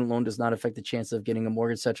remove. The student loan does not affect the chances of getting a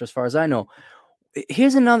mortgage, etc. As far as I know.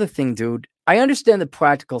 Here's another thing, dude. I understand the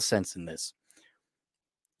practical sense in this.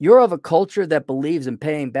 You're of a culture that believes in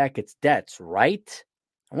paying back its debts, right?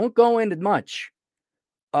 I won't go into much.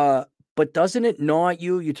 But doesn't it gnaw at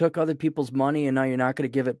you? You took other people's money and now you're not going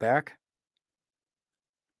to give it back?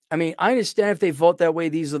 I mean, I understand if they vote that way,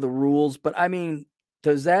 these are the rules. But I mean,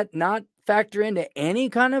 does that not factor into any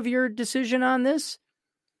kind of your decision on this?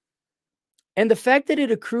 And the fact that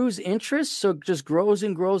it accrues interest, so it just grows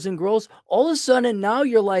and grows and grows, all of a sudden now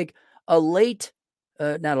you're like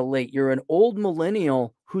you're an old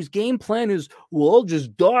millennial whose game plan is, well, I'll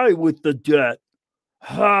just die with the debt.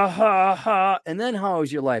 Ha, ha, ha. And then how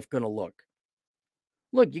is your life going to look?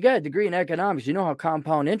 Look, you got a degree in economics. You know how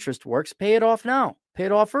compound interest works. Pay it off now. Pay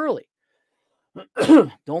it off early.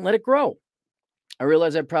 Don't let it grow. I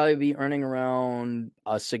realize I'd probably be earning around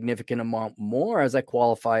a significant amount more as I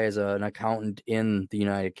qualify as an accountant in the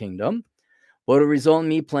United Kingdom. But it'll result in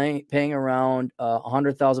me paying around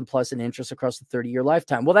 $100,000 plus in interest across the 30-year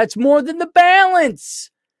lifetime. Well, that's more than the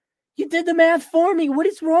balance. You did the math for me. What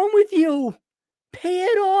is wrong with you? Pay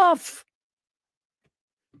it off.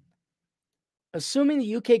 Assuming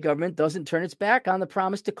the UK government doesn't turn its back on the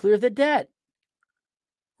promise to clear the debt.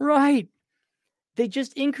 Right. They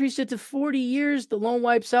just increased it to 40 years. The loan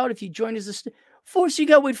wipes out if you join as a so you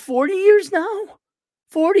got 40 years now?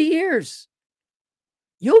 40 years.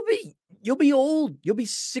 You'll be old. You'll be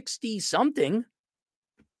 60 something.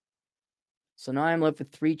 So now I'm left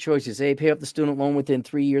with three choices. A, pay off the student loan within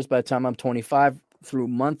 3 years by the time I'm 25 through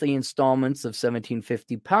monthly installments of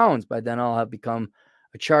 £1,750. By then I'll have become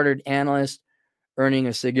a chartered analyst, earning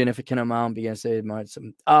a significant amount. Save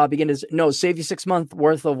you 6 months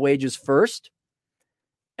worth of wages first,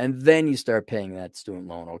 and then you start paying that student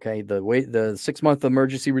loan. Okay, the 6 month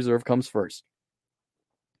emergency reserve comes first.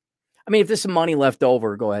 I mean, if there's some money left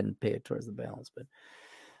over, go ahead and pay it towards the balance. But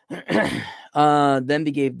then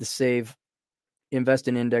be gave the save, invest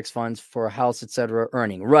in index funds for a house, etc.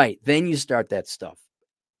 Earning. Right, then you start that stuff.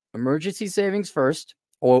 Emergency savings first,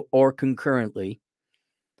 or concurrently.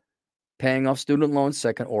 Paying off student loans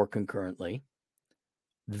second or concurrently.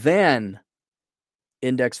 Then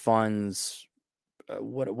index funds,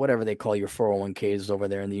 whatever they call your 401ks over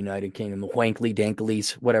there in the United Kingdom, the wankly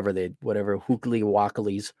danklies, whatever hookly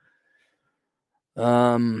wacklies.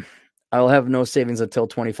 I'll have no savings until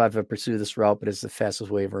 25 if I pursue this route, but it's the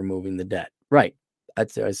fastest way of removing the debt. Right.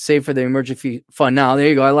 I'd save for the emergency fund. Now, there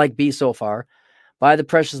you go. I like B so far. Buy the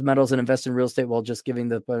precious metals and invest in real estate while just giving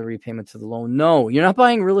the repayment to the loan. No, you're not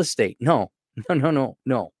buying real estate. No.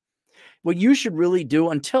 What you should really do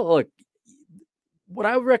what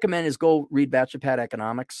I would recommend is go read Bachelor Pad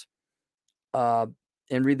Economics and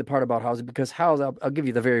read the part about housing, because I'll give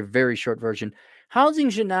you the very, very short version. Housing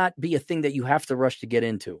should not be a thing that you have to rush to get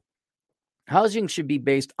into. Housing should be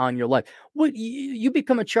based on your life. What you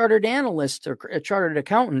become a chartered analyst or a chartered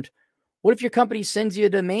accountant. What if your company sends you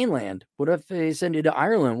to mainland? What if they send you to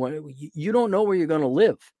Ireland? You don't know where you're going to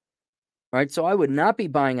live, right? So I would not be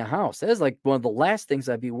buying a house. That is like one of the last things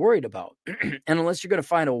I'd be worried about. And unless you're going to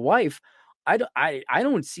find a wife, I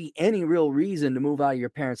don't see any real reason to move out of your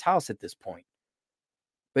parents' house at this point.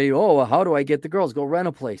 But how do I get the girls? Go rent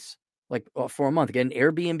a place for a month. Get an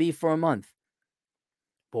Airbnb for a month.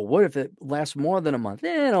 But what if it lasts more than a month?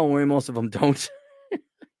 Don't worry, most of them don't.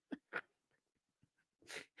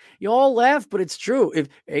 You all laugh, but it's true.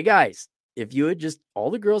 Hey guys, if you had just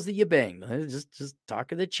all the girls that you banged, just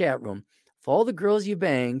talk in the chat room, if all the girls you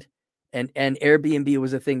banged, and Airbnb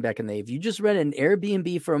was a thing back in the day, if you just rented an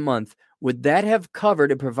Airbnb for a month, would that have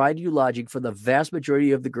covered and provided you lodging for the vast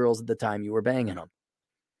majority of the girls at the time you were banging them?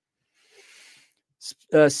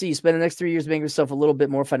 C, spend the next 3 years making yourself a little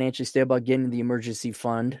bit more financially stable, getting the emergency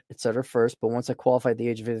fund, etc. first. But once I qualify at the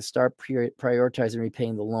age of 50, start prioritizing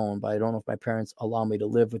repaying the loan. But I don't know if my parents allow me to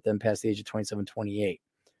live with them past the age of 27, 28.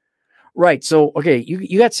 Right. So, okay,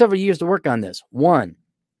 you got several years to work on this. 1,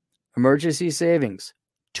 emergency savings.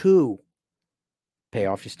 2, pay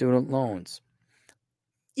off your student loans.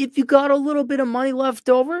 If you got a little bit of money left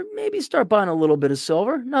over, maybe start buying a little bit of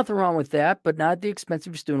silver. Nothing wrong with that, but not at the expense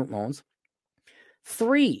of your student loans.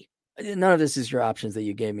 3, none of this is your options that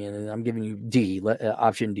you gave me, and I'm giving you D,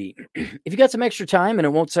 option D. If you got some extra time and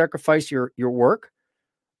it won't sacrifice your work,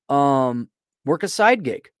 work a side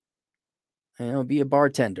gig. Be a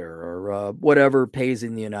bartender or whatever pays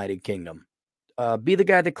in the United Kingdom. Be the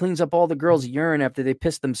guy that cleans up all the girls' urine after they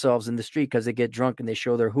piss themselves in the street because they get drunk and they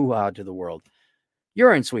show their hoo-ha to the world.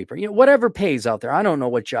 Urine sweeper. Whatever pays out there. I don't know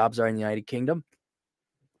what jobs are in the United Kingdom.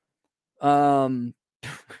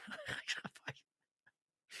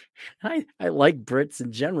 I like Brits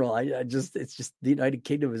in general. It's just the United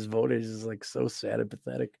Kingdom is voted is like so sad and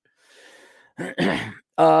pathetic.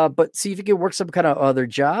 But see if you can work some kind of other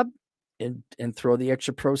job and throw the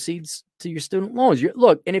extra proceeds to your student loans.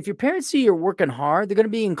 Look, and if your parents see you're working hard, they're going to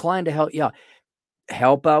be inclined to help. Yeah,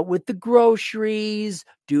 help out with the groceries,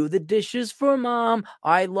 do the dishes for mom.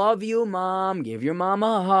 I love you, mom. Give your mom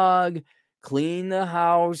a hug, clean the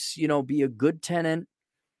house, be a good tenant.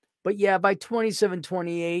 But yeah, by 27,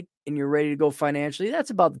 28, and you're ready to go financially,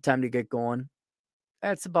 that's about the time to get going.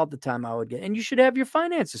 That's about the time I would get. And you should have your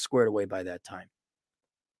finances squared away by that time.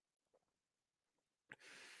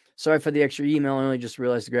 Sorry for the extra email. I only just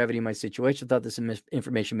realized the gravity of my situation. Thought this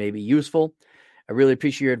information may be useful. I really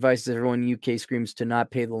appreciate your advice as everyone in the UK screams to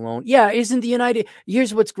not pay the loan. Yeah, isn't the United...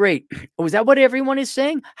 Here's what's great. Oh, is that what everyone is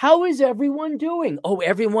saying? How is everyone doing? Oh,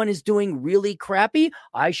 everyone is doing really crappy?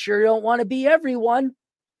 I sure don't want to be everyone.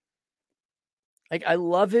 Like, I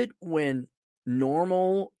love it when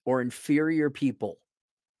normal or inferior people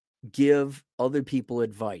give other people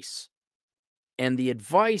advice. And the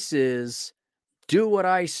advice is, do what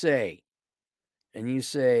I say. And you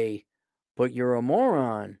say, but you're a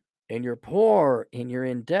moron, and you're poor, and you're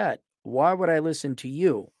in debt. Why would I listen to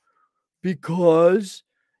you? Because,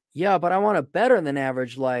 yeah, but I want a better than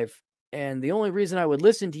average life. And the only reason I would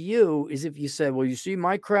listen to you is if you said, well, you see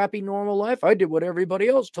my crappy normal life? I did what everybody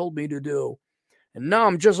else told me to do. And now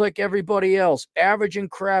I'm just like everybody else, average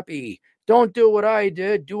and crappy. Don't do what I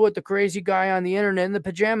did. Do what the crazy guy on the internet in the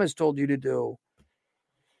pajamas told you to do.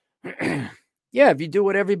 Yeah, if you do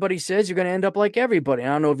what everybody says, you're going to end up like everybody. I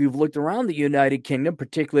don't know if you've looked around the United Kingdom,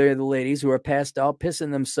 particularly the ladies who are passed out,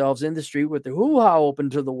 pissing themselves in the street with their hoo-ha open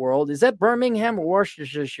to the world. Is that Birmingham or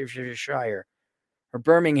Worcestershire? Or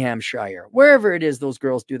Birminghamshire? Wherever it is, those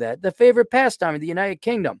girls do that. The favorite pastime of the United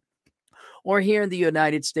Kingdom. Or here in the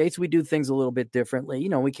United States, we do things a little bit differently.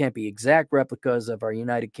 We can't be exact replicas of our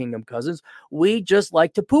United Kingdom cousins. We just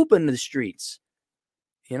like to poop in the streets.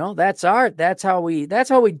 That's how we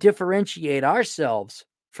differentiate ourselves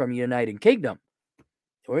from United Kingdom.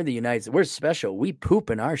 We're special. We poop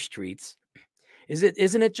in our streets.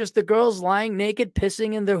 Isn't it just the girls lying naked,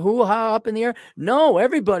 pissing in their hoo-ha up in the air? No,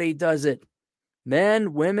 everybody does it.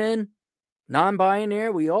 Men, women, non-binary,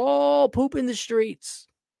 we all poop in the streets.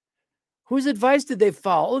 Whose advice did they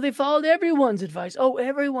follow? Oh, they followed everyone's advice. Oh,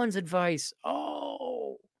 everyone's advice.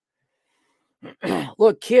 Oh.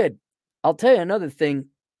 Look, kid, I'll tell you another thing.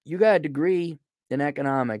 You got a degree in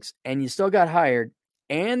economics and you still got hired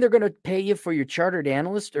and they're going to pay you for your chartered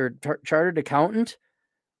analyst or chartered accountant.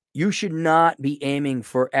 You should not be aiming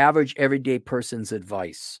for average everyday person's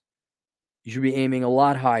advice. You should be aiming a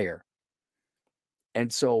lot higher.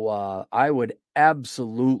 And so I would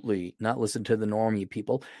absolutely not listen to the normie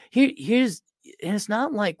people. And it's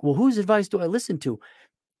not like, well, whose advice do I listen to?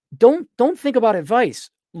 Don't think about advice.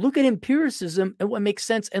 Look at empiricism and what makes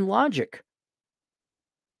sense and logic.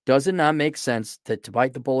 Does it not make sense to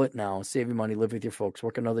bite the bullet now, save your money, live with your folks,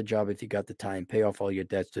 work another job if you got the time, pay off all your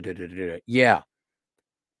debts? Yeah.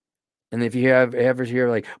 And if you ever hear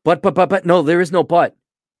like, but, no, there is no but.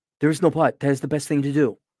 There is no but. That is the best thing to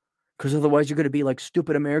do. Because otherwise you're going to be like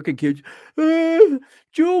stupid American kids.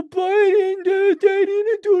 Joe Biden, they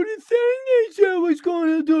didn't do the thing they said was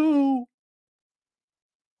going to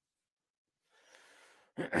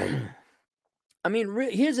do. I mean,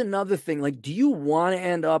 here's another thing. Like, do you want to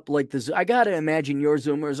end up like I got to imagine your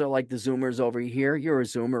Zoomers are like the Zoomers over here. You're a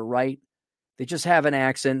Zoomer, right? They just have an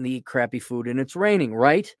accent and they eat crappy food and it's raining,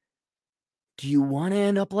 right? Do you want to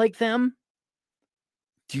end up like them?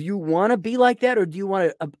 Do you want to be like that, or do you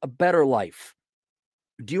want a better life?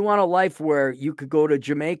 Do you want a life where you could go to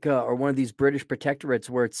Jamaica or one of these British protectorates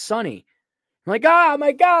where it's sunny? I'm like, oh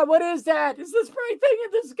my God, what is that? Is this bright thing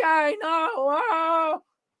in the sky? No. Oh.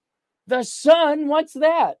 The sun, what's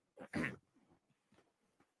that?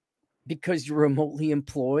 Because you're remotely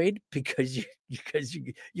employed, because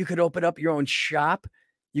you could open up your own shop,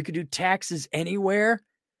 you could do taxes anywhere.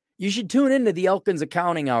 You should tune into the Elkins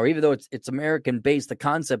Accounting Hour, even though it's American based. The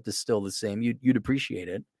concept is still the same. You'd appreciate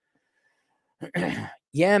it.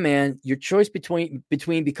 Yeah, man. Your choice between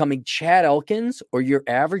becoming Chad Elkins or your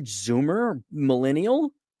average Zoomer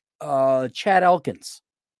millennial, Chad Elkins,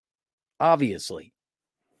 obviously.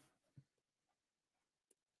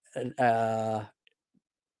 Where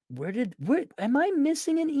am I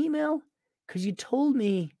missing an email? Because you told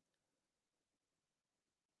me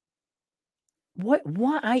what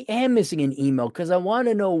I am missing an email because I want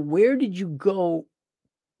to know, where did you go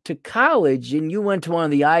to college? And you went to one of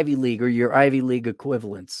the Ivy League or your Ivy League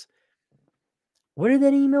equivalents. Where did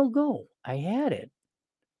that email go? I had it.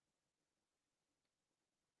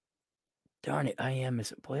 Darn it, I am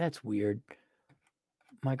missing. Boy, that's weird.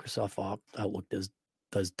 Microsoft Outlook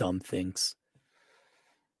does dumb things.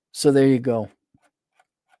 So there you go.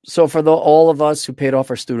 So for all of us who paid off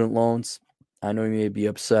our student loans, I know you may be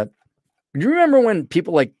upset. Do you remember when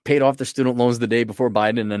people paid off their student loans the day before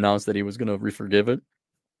Biden announced that he was going to forgive it?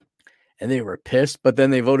 And they were pissed, but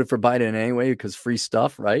then they voted for Biden anyway because free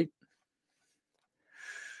stuff, right?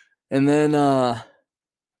 And then, and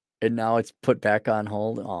now it's put back on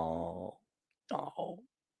hold. Oh.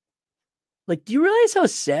 Do you realize how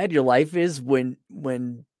sad your life is when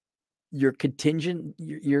your contingent,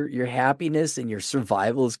 your happiness and your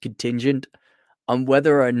survival is contingent on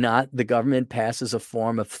whether or not the government passes a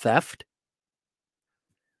form of theft?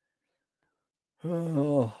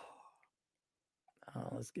 Oh,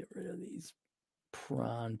 let's get rid of these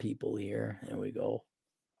prawn people here. There we go.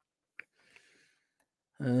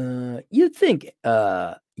 You'd think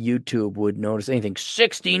YouTube would notice anything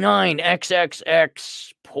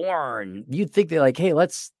 69XXX porn. You'd think they're like, hey,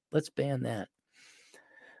 let's ban that.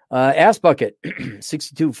 Ass Bucket,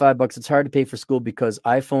 62, $5. It's hard to pay for school because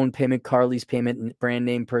iPhone payment, car lease payment, brand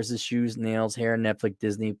name purses, shoes, nails, hair, Netflix,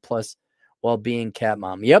 Disney, plus while being cat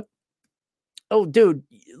mom. Yep. Oh, dude,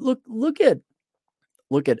 look at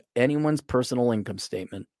anyone's personal income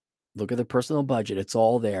statement. Look at their personal budget. It's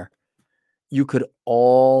all there. You could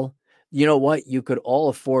all, you know what? You could all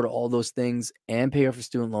afford all those things and pay off your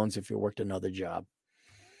student loans if you worked another job.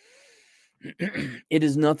 It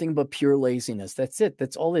is nothing but pure laziness. That's it.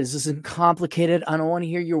 That's all it is. This isn't complicated. I don't want to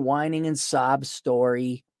hear your whining and sob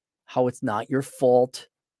story, how it's not your fault.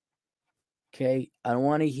 Okay. I don't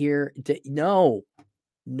want to hear. No,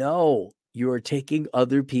 you are taking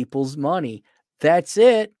other people's money. That's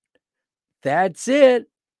it.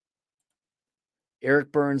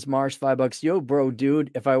 Eric Burns, Marsh, $5. Yo, bro,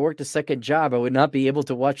 dude, if I worked a second job, I would not be able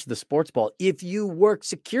to watch the sports ball. If you work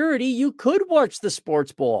security, you could watch the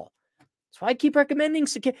sports ball. That's why I keep recommending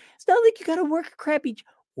security. It's not like you got to work a crappy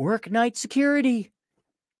work night security.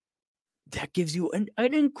 That gives you an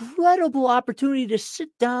incredible opportunity to sit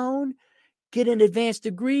down, get an advanced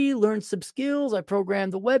degree, learn some skills. I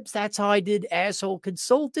programmed the webs. That's how I did asshole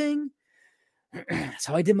consulting. That's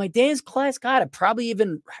how I did my dance class. God,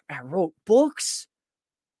 I wrote books.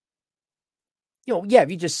 Yeah, if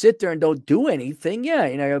you just sit there and don't do anything,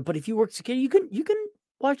 yeah, but if you work security, you can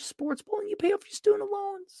watch sports ball and you pay off your student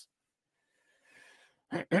loans.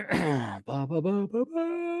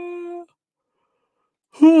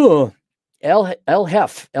 L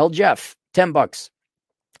Jeff, $10.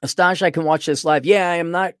 Astonished I can watch this live. Yeah, I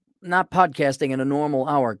am not podcasting in a normal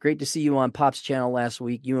hour. Great to see you on Pop's channel last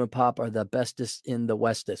week. You and Pop are the bestest in the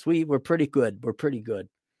Westest. We're pretty good. I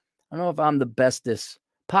don't know if I'm the bestest.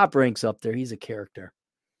 Pop ranks up there. He's a character.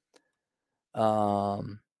 We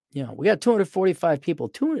got 245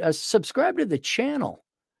 people. Subscribe to the channel.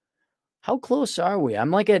 How close are we?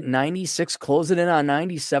 I'm at 96, closing in on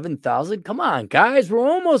 97,000. Come on, guys. We're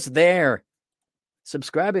almost there.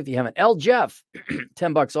 Subscribe if you haven't. L Jeff,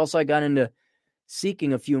 $10. Also, I got into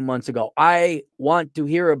Seeking a few months ago. I want to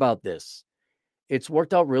hear about this. It's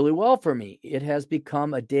worked out really well for me. It has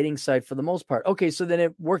become a dating site for the most part. Okay, so then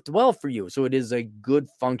it worked well for you. So it is a good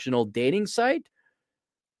functional dating site.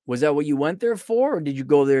 Was that what you went there for, or did you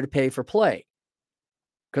go there to pay for play?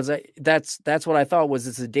 Because that's what I thought was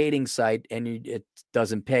it's a dating site and it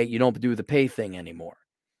doesn't pay. You don't do the pay thing anymore.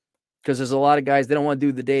 Because there's a lot of guys, they don't want to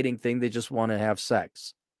do the dating thing. They just want to have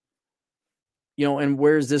sex. And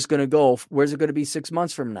where's this going to go? Where's it going to be 6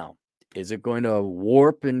 months from now? Is it going to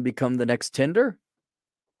warp and become the next Tinder?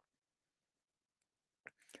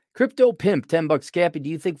 Crypto Pimp, $10. Cappy, do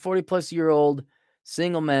you think 40-plus-year-old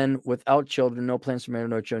single men without children, no plans for marriage,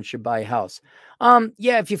 no children, should buy a house?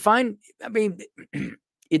 Yeah, if you find,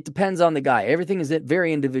 it depends on the guy. Everything is a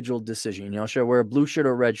very individual decision. Should I wear a blue shirt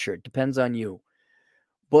or red shirt? Depends on you.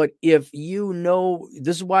 But if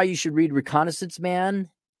this is why you should read Reconnaissance Man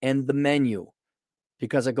and The Menu,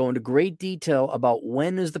 because I go into great detail about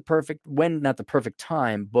not the perfect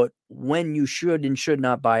time, but when you should and should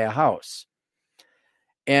not buy a house.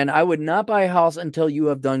 And I would not buy a house until you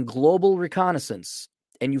have done global reconnaissance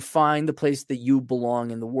and you find the place that you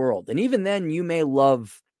belong in the world. And even then, you may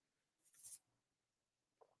love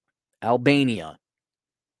Albania,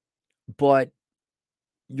 but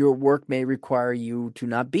your work may require you to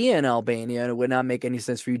not be in Albania, and it would not make any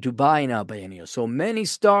sense for you to buy in Albania. So many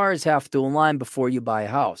stars have to align before you buy a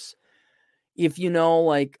house. If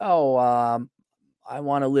I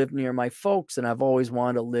want to live near my folks, and I've always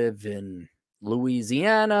wanted to live in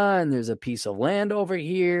Louisiana, and there's a piece of land over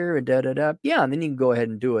here, and yeah, and then you can go ahead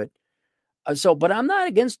and do it. But I'm not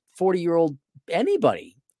against 40-year-old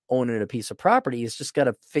anybody owning a piece of property. It's just got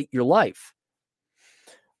to fit your life.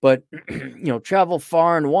 But, travel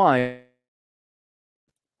far and wide.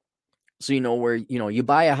 So, where, you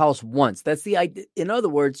buy a house once. That's the idea. In other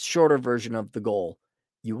words, shorter version of the goal.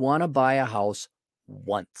 You want to buy a house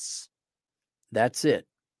once. That's it.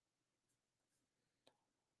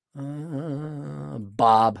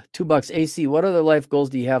 Bob, $2. AC, what other life goals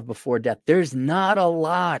do you have before death? There's not a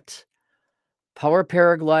lot. Power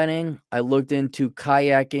paragliding. I looked into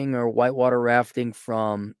kayaking or whitewater rafting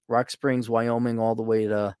from Rock Springs, Wyoming, all the way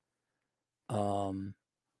to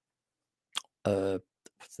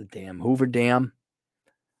what's the dam? Hoover Dam.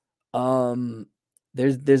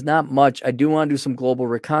 There's not much. I do want to do some global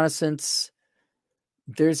reconnaissance.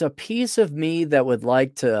 There's a piece of me that would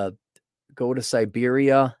like to go to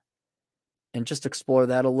Siberia and just explore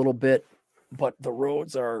that a little bit. But the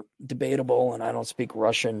roads are debatable, and I don't speak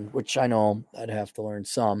Russian, which I know I'd have to learn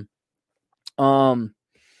some.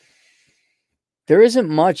 There isn't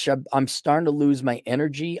much. I'm starting to lose my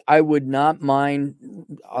energy. I would not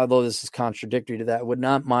mind, although this is contradictory to that, I would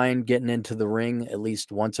not mind getting into the ring at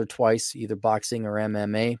least once or twice, either boxing or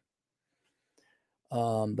MMA.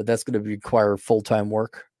 But that's going to require full-time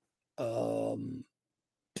work.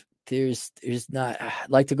 There's not. I'd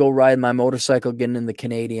like to go ride my motorcycle, getting in the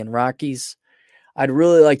Canadian Rockies. I'd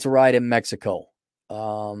really like to ride in Mexico.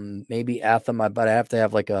 Maybe Athens, but I have to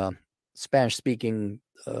have like a Spanish-speaking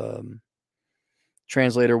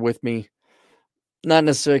translator with me. Not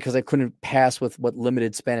necessarily because I couldn't pass with what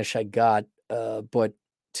limited Spanish I got, but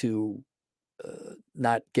to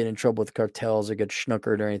not get in trouble with cartels or get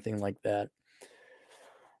schnookered or anything like that.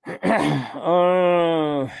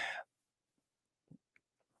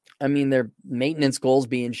 Their maintenance goals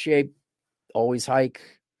be in shape, always hike.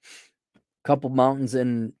 Couple mountains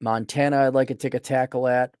in Montana I'd like to take a tackle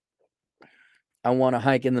at. I want to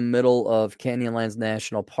hike in the middle of Canyonlands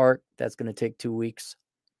National Park. That's going to take 2 weeks.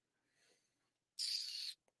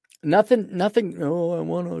 Nothing. Oh, I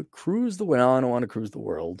want to cruise the world. No, I don't want to cruise the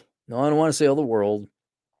world. No, I don't want to sail the world.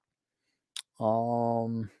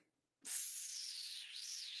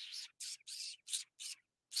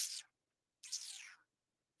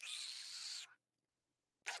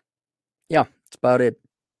 Yeah, it's about it.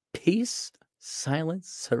 Peace, silence,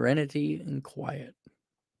 serenity, and quiet.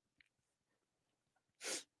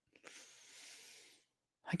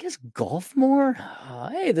 I guess golf more.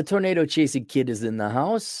 Hey, the tornado chasing kid is in the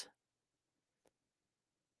house.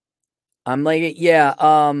 I'm like, yeah.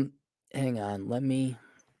 Hang on, let me.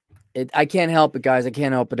 I can't help it, guys. I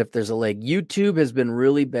can't help it if there's a lag. YouTube has been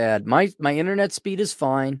really bad. My internet speed is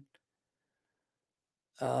fine.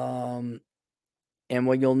 And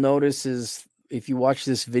what you'll notice is if you watch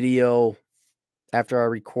this video after I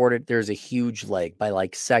record it, there's a huge lag by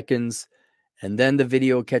like seconds, and then the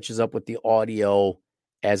video catches up with the audio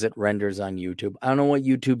as it renders on YouTube. I don't know what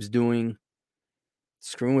YouTube's doing.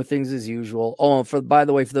 Screwing with things as usual. Oh, by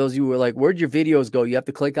the way, for those of you who are like, where'd your videos go? You have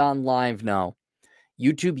to click on live now.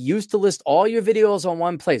 YouTube used to list all your videos on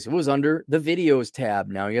one place. It was under the videos tab.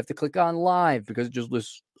 Now you have to click on live because it just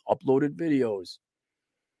lists uploaded videos.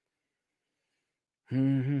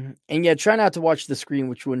 And yeah, try not to watch the screen,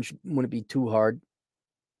 which wouldn't be too hard.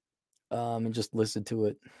 And just listen to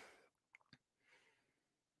it.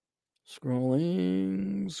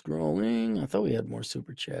 Scrolling. I thought we had more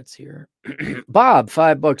super chats here. Bob,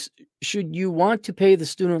 $5. Should you want to pay the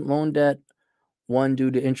student loan debt one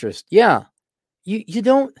due to interest? Yeah. You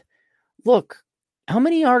don't look. How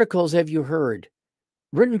many articles have you heard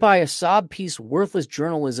written by a sob piece worthless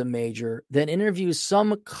journalism major that interviews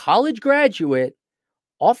some college graduate,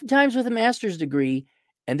 oftentimes with a master's degree,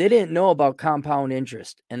 and they didn't know about compound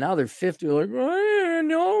interest? And now they're 50, like, I didn't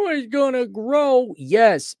know it's going to grow.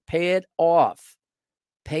 Yes, pay it off.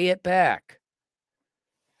 Pay it back.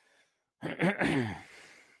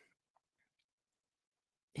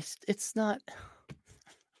 It's not.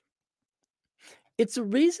 It's a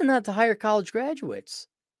reason not to hire college graduates.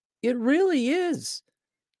 It really is.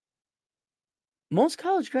 Most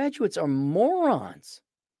college graduates are morons.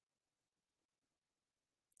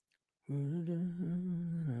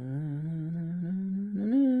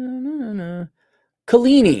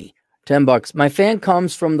 Kalini, $10. My fan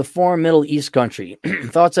comes from the foreign Middle East country.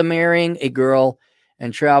 Thoughts on marrying a girl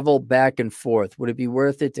and travel back and forth. Would it be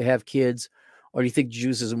worth it to have kids, or do you think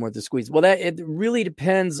juice isn't worth the squeeze? Well, it really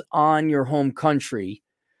depends on your home country.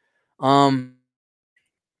 And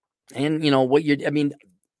you know what I mean,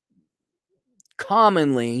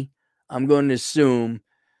 commonly, I'm going to assume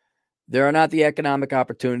there are not the economic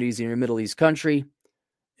opportunities in your Middle East country,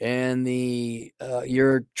 and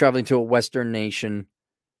you're traveling to a Western nation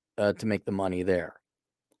to make the money there.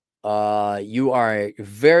 You are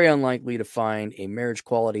very unlikely to find a marriage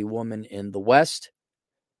quality woman in the West,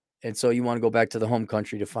 and so you want to go back to the home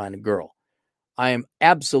country to find a girl. I am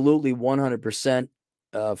absolutely 100%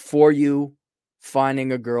 for you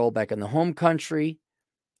finding a girl back in the home country,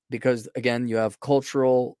 because again, you have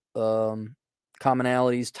cultural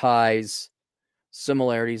commonalities, ties,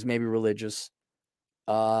 similarities, maybe religious,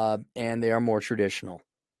 and they are more traditional.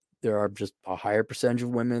 There are just a higher percentage of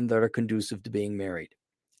women that are conducive to being married.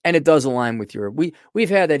 And it does align with we've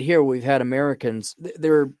had that here. We've had Americans,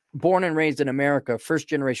 they're born and raised in America, first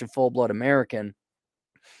generation full blood American,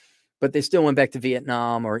 but they still went back to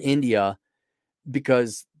Vietnam or India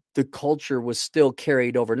because the culture was still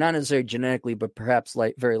carried over, not necessarily genetically, but perhaps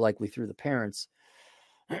very likely through the parents.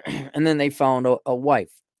 And then they found a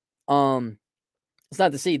wife. It's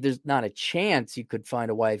not to say there's not a chance you could find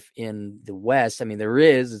a wife in the West. I mean, there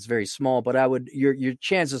is. It's very small, but your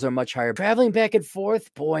chances are much higher. Traveling back and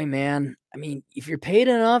forth, boy, man. I mean, if you're paid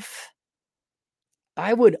enough, what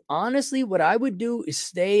I would do is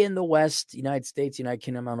stay in the West, United States, United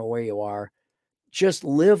Kingdom, I don't know where you are. Just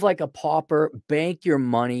live like a pauper, bank your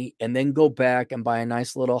money, and then go back and buy a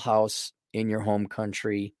nice little house in your home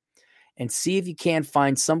country and see if you can't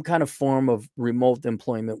find some kind of form of remote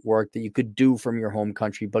employment work that you could do from your home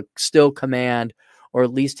country, but still command or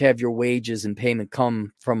at least have your wages and payment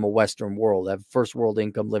come from a Western world, have first world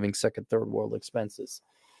income, living second, third world expenses.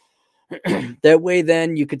 That way,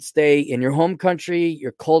 then you could stay in your home country,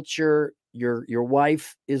 your culture, your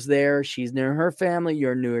wife is there. She's near her family.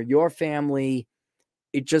 You're near your family.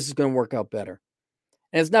 It just is going to work out better.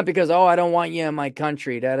 And it's not because, I don't want you in my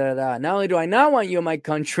country. Not only do I not want you in my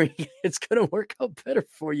country, it's going to work out better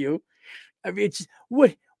for you. I mean, it's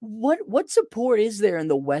what support is there in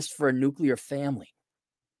the West for a nuclear family?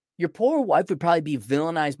 Your poor wife would probably be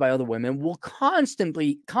villainized by other women, will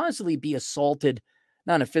constantly be assaulted,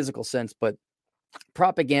 not in a physical sense, but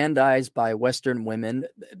propagandized by Western women,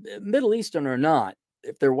 Middle Eastern or not.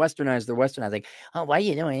 If they're westernized, they're westernized. Like, why are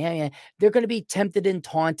you doing? Yeah. They're going to be tempted and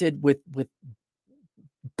taunted with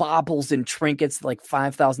baubles and trinkets, like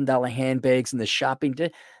 $5,000 handbags in the shopping.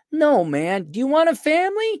 No, man. Do you want a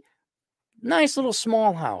family? Nice little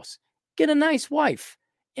small house. Get a nice wife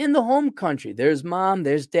in the home country. There's mom,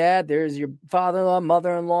 there's dad, there's your father-in-law,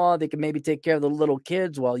 mother-in-law. They can maybe take care of the little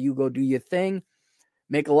kids while you go do your thing.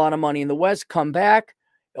 Make a lot of money in the West. Come back.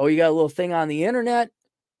 Oh, you got a little thing on the internet.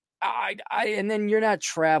 And then you're not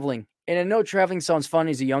traveling. And I know traveling sounds fun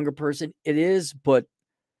as a younger person. It is, but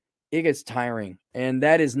it gets tiring. And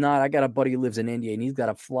that is not, I got a buddy who lives in India and he's got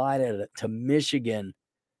to fly to Michigan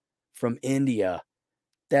from India.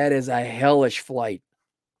 That is a hellish flight.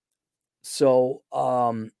 So,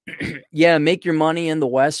 yeah, make your money in the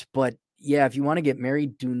West. But yeah, if you want to get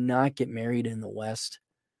married, do not get married in the West.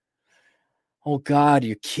 Oh God,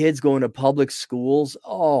 your kids going to public schools.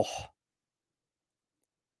 Oh,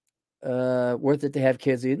 worth it to have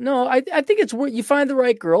kids? No, I think it's worth. You find the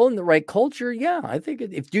right girl in the right culture. Yeah, I think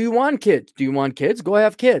do you want kids? Go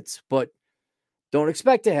have kids, but don't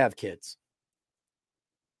expect to have kids.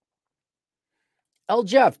 L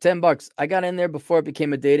Jeff, $10. I got in there before it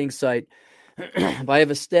became a dating site. But I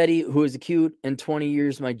have a steady who is cute and 20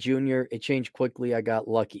 years my junior. It changed quickly. I got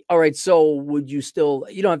lucky. All right. So would you still,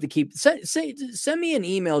 you don't have to keep, send me an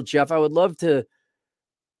email, Jeff. I would love to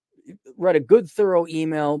write a good, thorough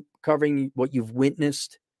email covering what you've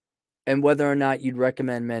witnessed and whether or not you'd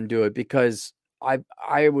recommend men do it, because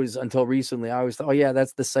I was, until recently, I always thought, oh yeah,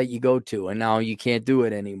 that's the site you go to, and now you can't do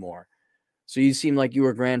it anymore. So you seem like you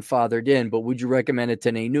were grandfathered in, but would you recommend it to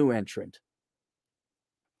a new entrant?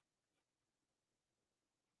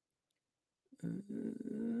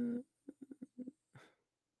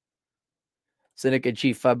 Cynic and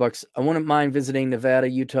Chief, $5. I wouldn't mind visiting Nevada,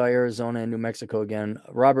 Utah, Arizona, and New Mexico again.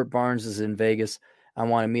 Robert Barnes is in Vegas. I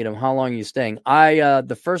want to meet him. How long are you staying?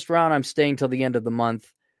 The first round, I'm staying till the end of the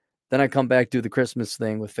month. Then I come back, do the Christmas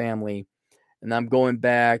thing with family, and I'm going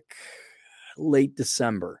back late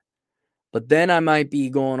December. But then I might be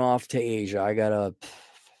going off to Asia. I gotta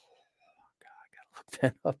look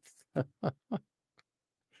that up.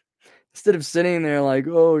 Instead of sitting there like,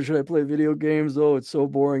 oh, should I play video games? Oh, it's so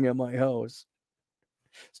boring at my house.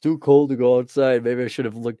 It's too cold to go outside. Maybe I should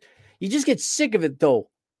have looked. You just get sick of it, though.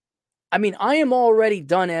 I mean, I am already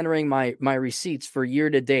done entering my receipts for year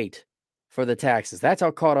to date for the taxes. That's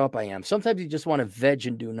how caught up I am. Sometimes you just want to veg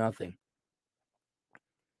and do nothing.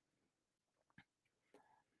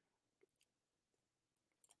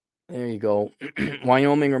 There you go.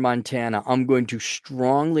 Wyoming or Montana. I'm going to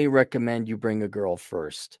strongly recommend you bring a girl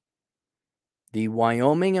first. The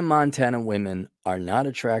Wyoming and Montana women are not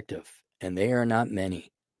attractive, and they are not many.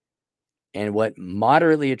 And what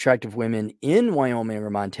moderately attractive women in Wyoming or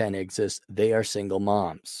Montana exist, they are single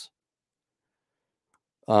moms.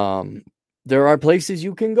 There are places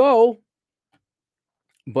you can go,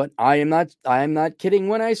 but I am not kidding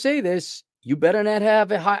when I say this. You better not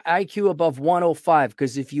have a high IQ above 105,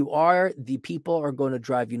 because if you are, the people are going to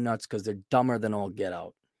drive you nuts because they're dumber than all get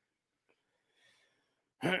out.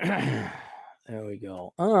 There we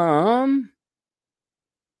go. What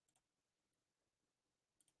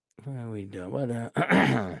are we doing?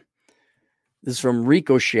 This is from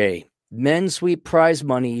Ricochet. Men sweep prize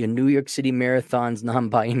money in New York City Marathon's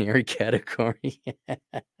non-binary category.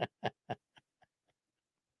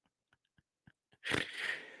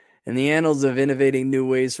 In the annals of innovating new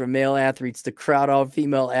ways for male athletes to crowd out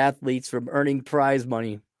female athletes from earning prize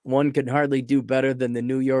money, one can hardly do better than the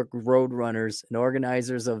New York Roadrunners and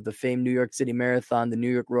organizers of the famed New York City Marathon. The New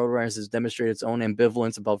York Roadrunners has demonstrated its own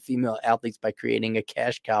ambivalence about female athletes by creating a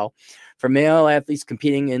cash cow for male athletes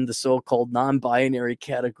competing in the so-called non-binary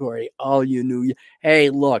category. Oh, you knew. Hey,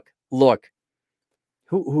 look.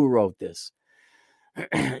 Who wrote this?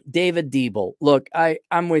 David Diebel. Look,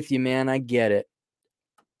 I'm with you, man. I get it.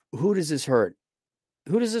 Who does this hurt?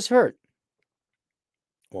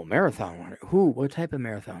 Well, marathon runner. Who? What type of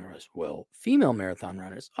marathon runners? Well, female marathon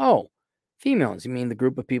runners. Oh, females. You mean the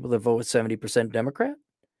group of people that vote 70% Democrat?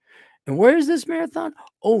 And where is this marathon?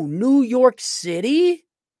 Oh, New York City?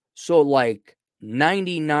 So like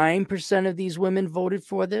 99% of these women voted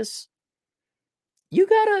for this? You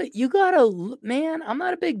gotta, man, I'm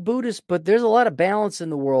not a big Buddhist, but there's a lot of balance in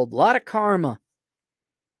the world, a lot of karma.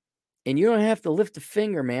 And you don't have to lift a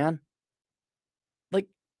finger, man. Like,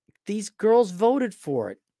 these girls voted for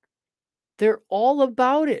it. They're all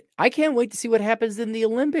about it. I can't wait to see what happens in the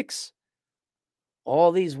Olympics.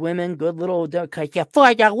 All these women, good little, you're for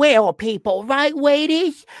the real people, right,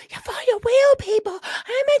 ladies? You're for the real people. I'm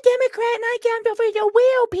a Democrat and I can't for the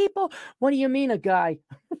real people. What do you mean, a guy?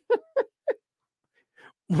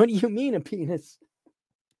 What do you mean, a penis?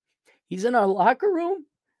 He's in our locker room?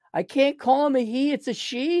 I can't call him a he, it's a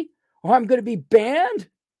she? Or I'm going to be banned?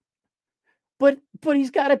 But he's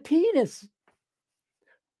got a penis.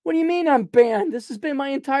 What do you mean I'm banned? This has been my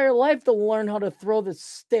entire life to learn how to throw the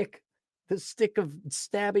stick of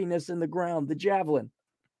stabbiness in the ground, the javelin.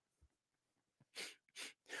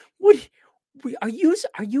 What are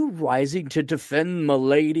you rising to defend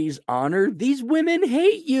milady's honor? These women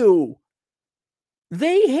hate you.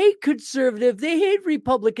 They hate conservative. They hate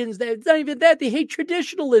Republicans. It's not even that. They hate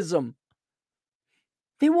traditionalism.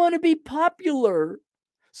 They want to be popular.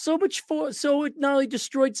 So it not only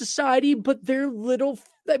destroyed society, but their little.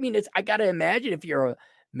 I mean, I gotta imagine if you're a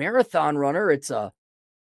marathon runner, it's a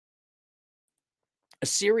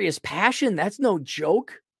serious passion. That's no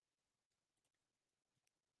joke.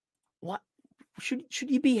 What should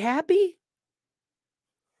you be happy?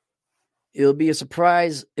 It'll be a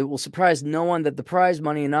surprise. It will surprise no one that the prize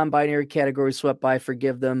money in non-binary categories swept by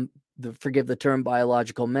forgive the term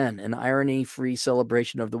biological men. An irony-free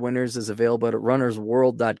celebration of the winners is available at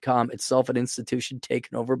runnersworld.com, itself an institution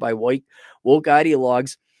taken over by woke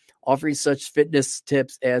ideologues, offering such fitness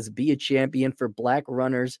tips as be a champion for black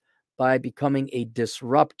runners by becoming a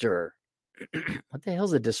disruptor. What the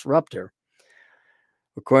hell's a disruptor?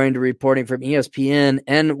 According to reporting from ESPN,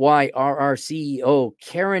 NYRR CEO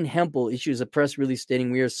Karen Hempel issues a press release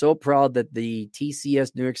stating, "We are so proud that the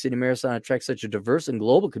TCS New York City Marathon attracts such a diverse and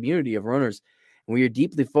global community of runners We are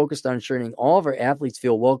deeply focused on ensuring all of our athletes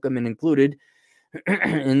feel welcome and included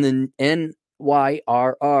in the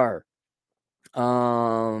NYRR.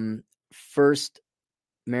 First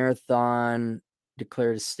marathon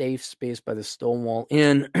declared a safe space by the Stonewall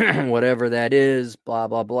Inn, whatever that is, blah,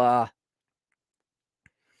 blah, blah.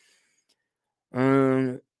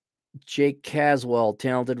 Jake Caswell,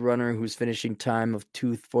 talented runner whose finishing time of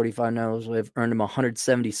 2:45 now would have earned him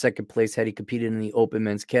 172nd place had he competed in the open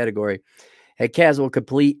men's category. Had Caswell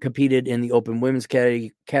competed in the open women's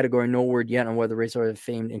category, no word yet on whether Race of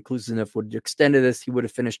Fame inclusive would extend to this. He would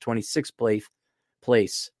have finished 26th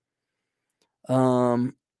place.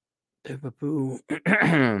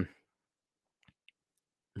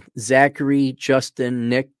 Zachary, Justin,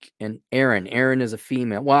 Nick, and Aaron. Aaron is a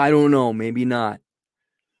female. Well, I don't know. Maybe not.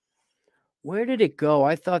 Where did it go?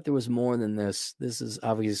 I thought there was more than this. This is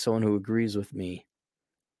obviously someone who agrees with me.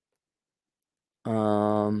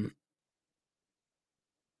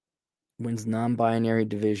 Wins non-binary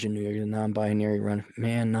division. You're non-binary run.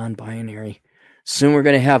 Man, non-binary. Soon we're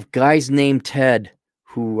going to have guys named Ted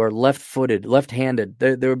who are left-footed, left-handed.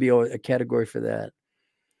 There would be a category for that.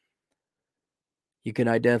 You can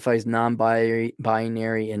identify as non-binary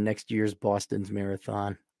in next year's Boston's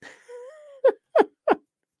marathon.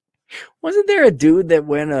 Wasn't there a dude that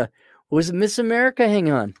was it Miss America?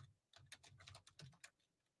 Hang on.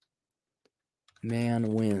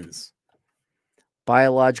 Man wins.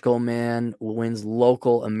 Biological man wins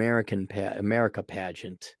local America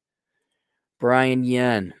pageant. Brian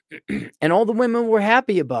Yen. And all the women were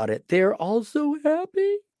happy about it. They're also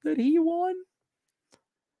happy that he won.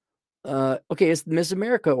 Okay, it's the Miss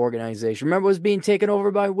America organization. Remember it was being taken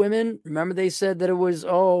over by women? Remember they said that it was,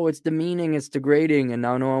 it's demeaning, it's degrading, and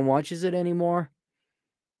now no one watches it anymore?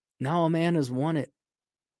 Now a man has won it.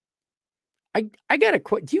 I got a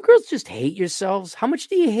question. Do you girls just hate yourselves? How much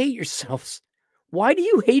do you hate yourselves? Why do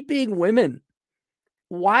you hate being women?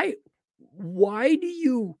 Why do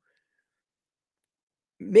you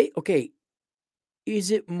okay,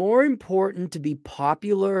 is it more important to be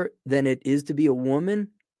popular than it is to be a woman?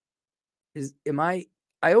 I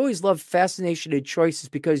always love Fascination and Choices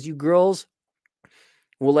because you girls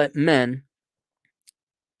will let men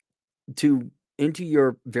into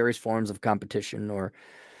your various forms of competition or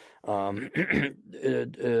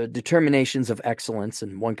determinations of excellence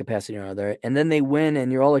in one capacity or another, and then they win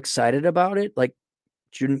and you're all excited about it. Like,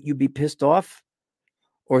 shouldn't you be pissed off?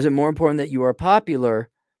 Or is it more important that you are popular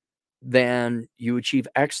than you achieve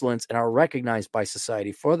excellence and are recognized by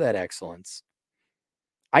society for that excellence?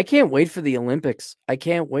 I can't wait for the Olympics. I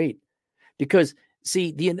can't wait because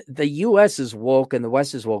see, the U.S. is woke and the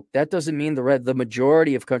West is woke. That doesn't mean the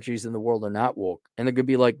majority of countries in the world are not woke, and they're gonna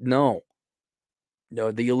be like, no,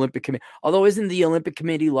 the Olympic Committee. Although isn't the Olympic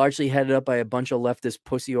Committee largely headed up by a bunch of leftist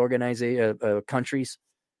pussy countries?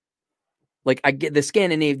 Like I get the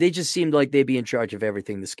Scandinavian, they just seemed like they'd be in charge of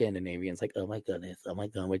everything. The Scandinavians, like, oh my goodness,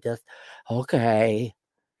 we're just okay.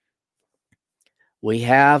 We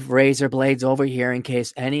have razor blades over here in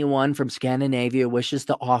case anyone from Scandinavia wishes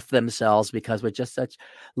to off themselves because we're just such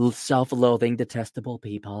self-loathing, detestable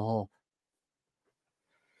people.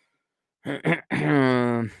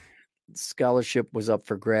 Scholarship was up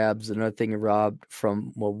for grabs. Another thing robbed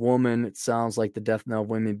from a woman. It sounds like the death knell of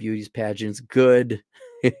women beauty pageants. Good.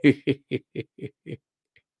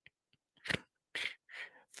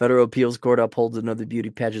 Federal Appeals Court upholds another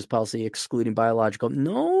beauty pageants policy excluding biological.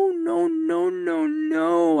 No.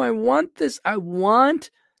 I want this. I want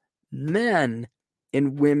men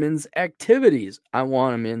in women's activities. I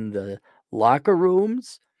want them in the locker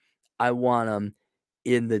rooms. I want them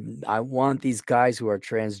I want these guys who are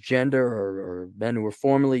transgender or men who are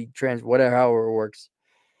formerly trans, whatever, however it works.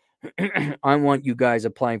 I want you guys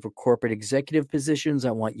applying for corporate executive positions.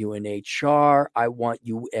 I want you in HR. I want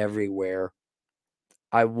you everywhere.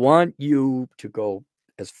 I want you to go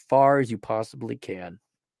as far as you possibly can.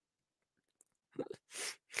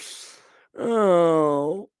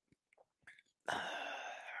 Oh.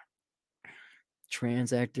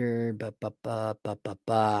 Trans actor. I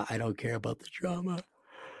don't care about the drama.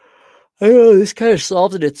 I know this kind of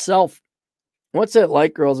solved it itself. What's that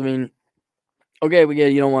like, girls? I mean, okay, we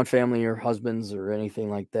get you don't want family or husbands or anything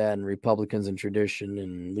like that, and Republicans and tradition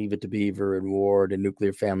and Leave It to Beaver and Ward and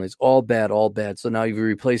nuclear families, all bad. So now you've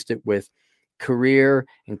replaced it with career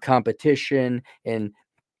and competition and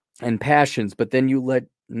passions, but then you let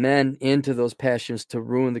men into those passions to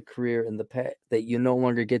ruin the career and that you no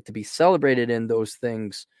longer get to be celebrated in those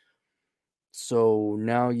things. So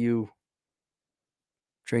now you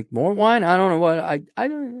drink more wine. I don't know what I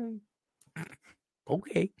don't.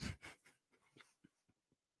 Okay.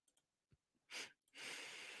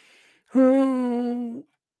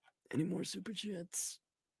 Any more super chats?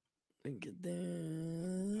 Get there.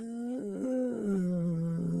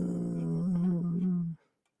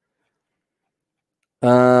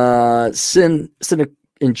 Sin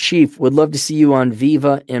in Chief would love to see you on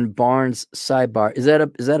Viva and Barnes Sidebar. Is that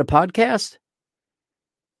a podcast?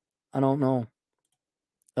 I don't know.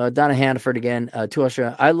 Donna Hannaford again. To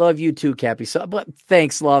Australia. I love you too, Cappy. So, but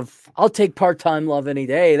thanks, love. I'll take part-time love any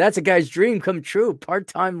day. That's a guy's dream come true.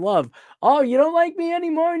 Part-time love. Oh, you don't like me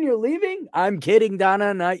anymore and you're leaving? I'm kidding,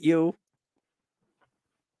 Donna, not you.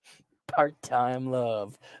 Part-time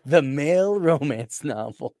love. The male romance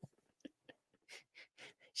novel.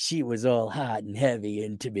 She was all hot and heavy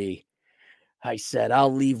into me. I said,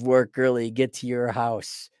 I'll leave work early, get to your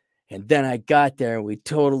house. And then I got there and we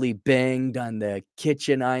totally banged on the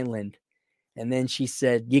kitchen island. And then she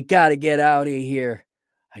said, you got to get out of here.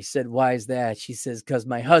 I said, why is that? She says, because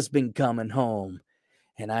my husband coming home.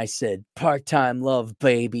 And I said, part-time love,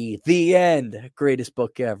 baby. The end. Greatest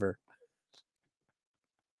book ever.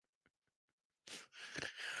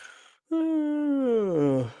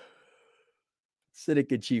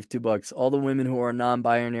 Cynic and Chief, $2. All the women who are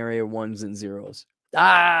non-binary are ones and zeros.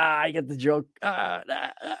 I get the joke. I'll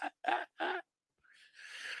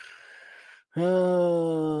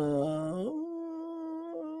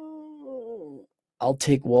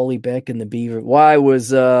take Wally back in the Beaver. Why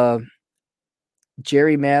was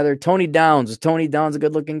Jerry Mather? Tony Downs. Is Tony Downs a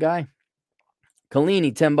good-looking guy?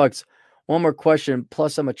 Kalini, $10. One more question.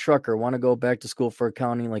 Plus, I'm a trucker. Want to go back to school for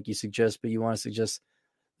accounting like you suggest, but you want to suggest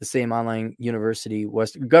the same online university,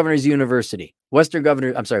 Western Governors University, Western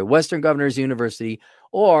Governors University,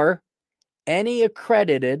 or any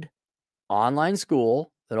accredited online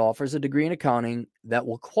school that offers a degree in accounting that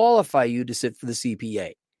will qualify you to sit for the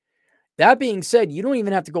CPA. That being said, you don't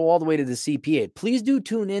even have to go all the way to the CPA. Please do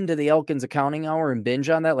tune into the Elkins Accounting Hour and binge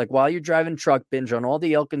on that. Like while you're driving truck, binge on all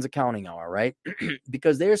the Elkins Accounting Hour, right?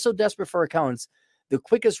 Because they're so desperate for accountants. The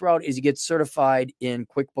quickest route is you get certified in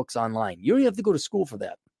QuickBooks Online. You don't have to go to school for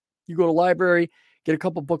that. You go to library, get a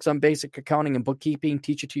couple books on basic accounting and bookkeeping,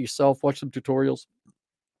 teach it to yourself, watch some tutorials,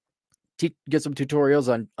 get some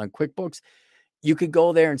tutorials on QuickBooks. You could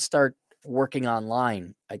go there and start working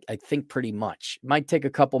online, I think pretty much. It might take a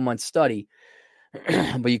couple months study,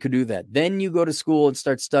 but you could do that. Then you go to school and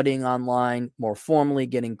start studying online, more formally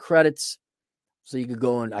getting credits. So you could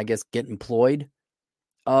go and, I guess, get employed.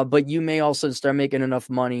 But you may also start making enough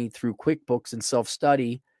money through QuickBooks and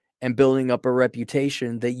self-study and building up a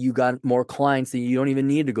reputation that you got more clients that you don't even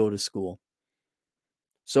need to go to school.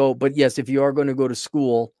 So, but yes, if you are going to go to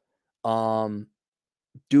school, go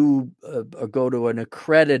to an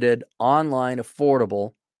accredited online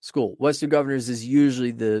affordable school. Western Governors is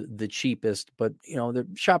usually the cheapest, but they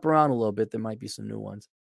shop around a little bit. There might be some new ones.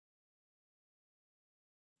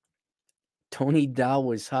 Tony Dow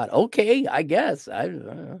was hot. Okay, I guess.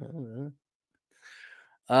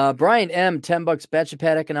 Brian M, $10.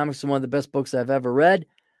 Bachelor Economics is one of the best books I've ever read.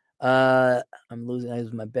 I'm losing eyes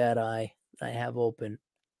with my bad eye I have open.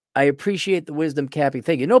 I appreciate the wisdom, Cappy.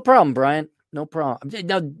 Thank you. No problem, Brian. No problem.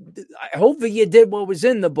 Now, hopefully you did what was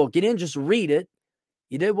in the book. You didn't just read it.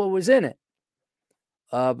 You did what was in it.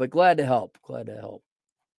 But glad to help. We got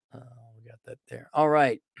that there. All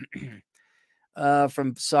right.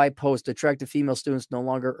 From Side Post, attractive female students no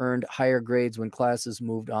longer earned higher grades when classes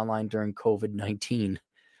moved online during COVID-19.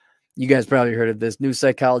 You guys probably heard of this. New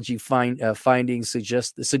psychology findings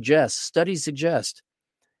studies suggest.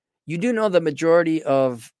 You do know the majority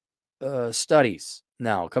of studies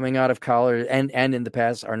now coming out of college and in the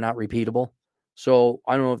past are not repeatable. So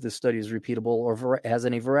I don't know if this study is repeatable or has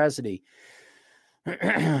any veracity.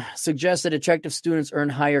 Suggests that attractive students earn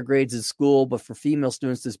higher grades in school, but for female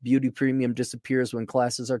students, this beauty premium disappears when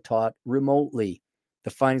classes are taught remotely.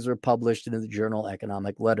 The findings were published in the journal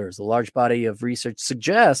Economic Letters. A large body of research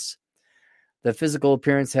suggests that physical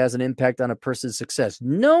appearance has an impact on a person's success.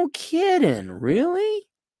 No kidding, really?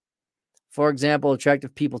 For example,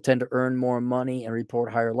 attractive people tend to earn more money and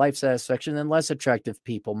report higher life satisfaction than less attractive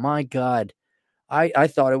people. My God, I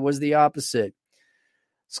thought it was the opposite.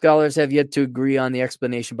 Scholars have yet to agree on the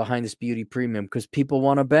explanation behind this beauty premium because people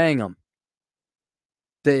want to bang them.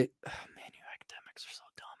 You academics are so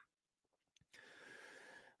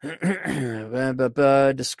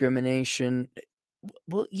dumb. Discrimination.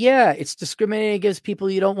 Well, yeah, it's discriminating against people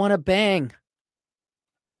you don't want to bang.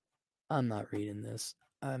 I'm not reading this.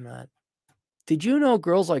 I'm not. Did you know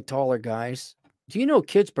girls like taller guys? Do you know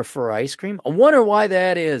kids prefer ice cream? I wonder why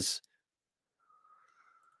that is.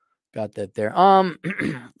 Got that there.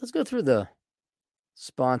 Let's go through the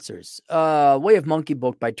sponsors. Way of Monkey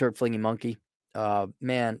book by Turd Flinging Monkey.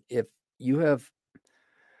 Man, if you have,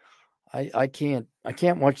 I can't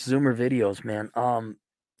watch Zoomer videos, man.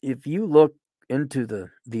 If you look into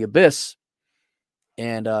the abyss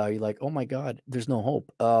and you're like, oh my God, there's no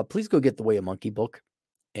hope. Please go get the Way of Monkey book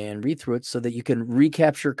and read through it so that you can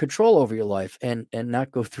recapture control over your life and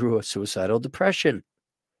not go through a suicidal depression.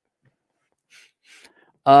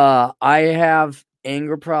 I have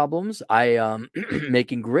anger problems. I am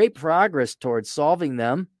making great progress towards solving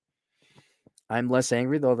them. I'm less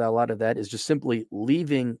angry, though a lot of that is just simply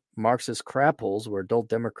leaving Marxist crap holes where adult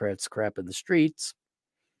Democrats crap in the streets.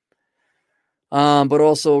 But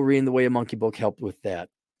also reading the Way of Monkey book helped with that.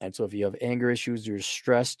 And so if you have anger issues, you're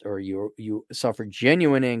stressed, or you suffer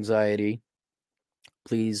genuine anxiety,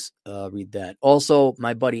 please read that. Also,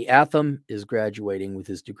 my buddy Atham is graduating with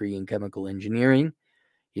his degree in chemical engineering.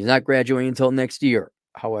 He's not graduating until next year.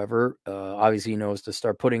 However, obviously he knows to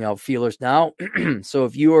start putting out feelers now. So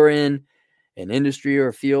if you are in an industry or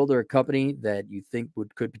a field or a company that you think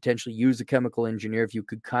could potentially use a chemical engineer, if you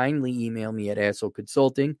could kindly email me at Asshole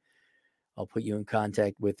Consulting, I'll put you in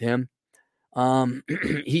contact with him.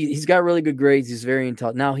 He's got really good grades. He's very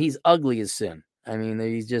intelligent. Now, he's ugly as sin. I mean,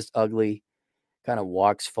 he's just ugly, kind of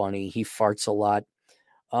walks funny. He farts a lot.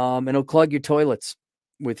 And he'll clog your toilets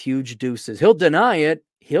with huge deuces. He'll deny it.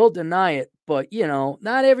 But,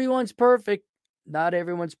 not everyone's perfect. Not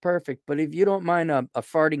everyone's perfect. But if you don't mind a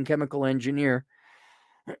farting chemical engineer,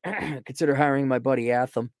 consider hiring my buddy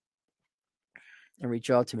Atham and reach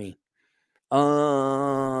out to me.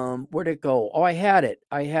 Where'd it go? Oh, I had it.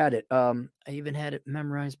 I even had it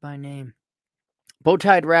memorized by name.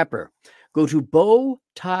 Bowtied Rapper. Go to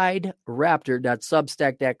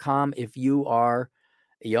bowtiedraptor.substack.com if you are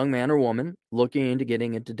a young man or woman looking into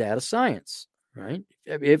getting into data science, right?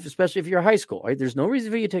 Especially if you're a high school, right? There's no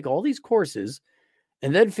reason for you to take all these courses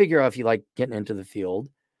and then figure out if you like getting into the field.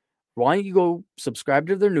 Why don't you go subscribe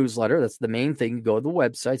to their newsletter? That's the main thing. Go to the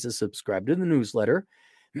website, says subscribe to the newsletter.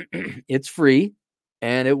 It's free,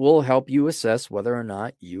 and it will help you assess whether or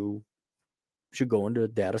not you should go into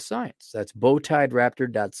data science. That's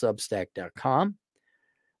bowtiedraptor.substack.com.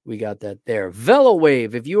 We got that there.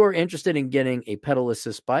 VeloWave, if you are interested in getting a pedal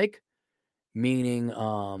assist bike, meaning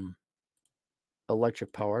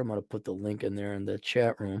electric power, I'm going to put the link in there in the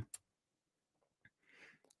chat room.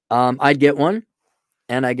 I'd get one,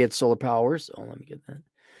 and I get solar powers. Oh, let me get that.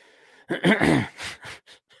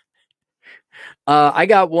 I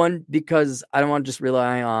got one because I don't want to just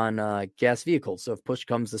rely on gas vehicles. So if push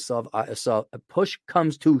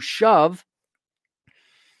comes to shove,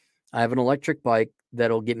 I have an electric bike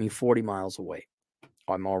that'll get me 40 miles away.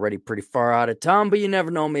 I'm already pretty far out of town, but you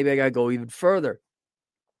never know. Maybe I got to go even further.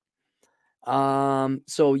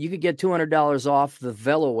 So you could get $200 off the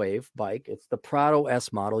VeloWave bike. It's the Prado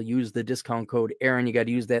S model. Use the discount code Aaron. You got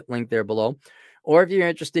to use that link there below. Or if you're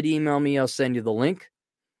interested, email me. I'll send you the link.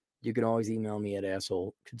 You can always email me at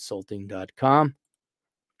assholeconsulting.com.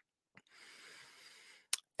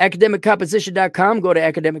 Academiccomposition.com. Go to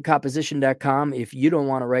academiccomposition.com if you don't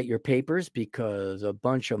want to write your papers because a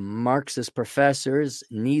bunch of Marxist professors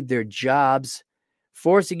need their jobs,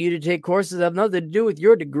 forcing you to take courses that have nothing to do with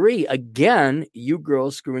your degree. Again, you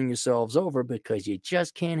girls screwing yourselves over because you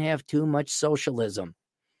just can't have too much socialism.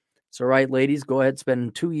 So, right, ladies, go ahead and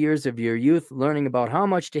spend 2 years of your youth learning about how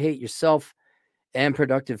much to hate yourself and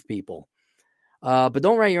productive people. But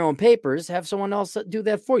don't write your own papers. Have someone else do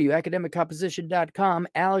that for you. Academiccomposition.com.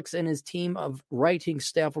 Alex and his team of writing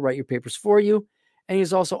staff will write your papers for you. And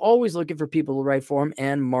he's also always looking for people to write for him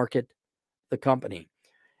and market the company.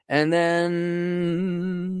 And then,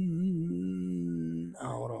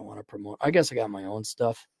 what do I want to promote? I guess I got my own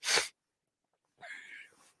stuff.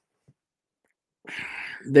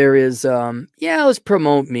 There is, let's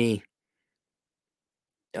promote me.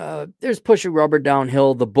 There's Pushing Rubber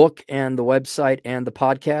Downhill, the book and the website and the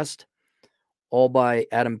podcast, all by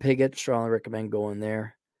Adam Piggott. Strongly recommend going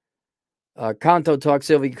there. Kanto Talk,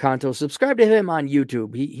 Sylvia Kanto. Subscribe to him on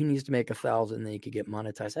YouTube. He needs to make 1,000, then he could get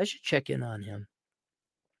monetized. I should check in on him.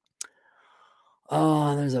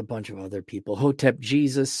 Oh, there's a bunch of other people. Hotep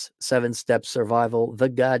Jesus, 7-Step Survival, The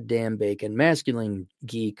Goddamn Bacon, Masculine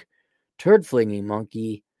Geek, Turd Flinging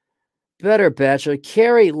Monkey, Better Bachelor,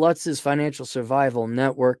 Carrie Lutz's Financial Survival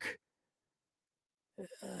Network.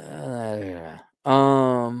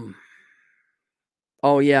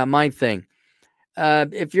 My thing.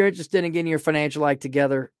 If you're interested in getting your financial act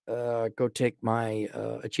together, go take my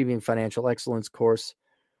Achieving Financial Excellence course.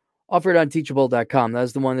 Offered on teachable.com.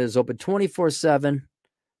 That's the one that is open 24/7,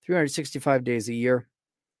 365 days a year.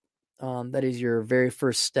 That is your very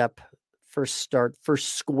first step, first start,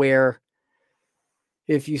 first square.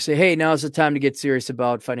 If you say, hey, now's the time to get serious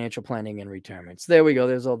about financial planning and retirement. So there we go.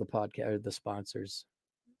 There's all the podcast, the sponsors.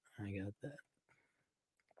 I got that.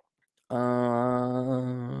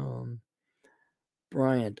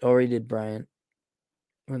 Bryant. Already did Bryant.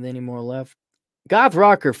 Are there any more left? Goth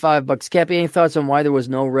Rocker, $5. Cappy, any thoughts on why there was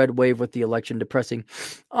no red wave with the election? Depressing.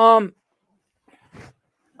 I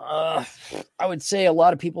would say a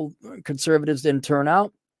lot of people, conservatives, didn't turn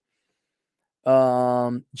out.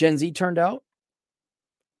 Gen Z turned out.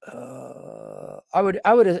 I would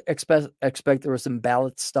expect there was some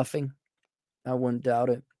ballot stuffing. I wouldn't doubt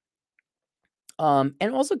it.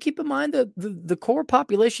 And also keep in mind that the core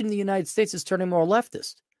population in the United States is turning more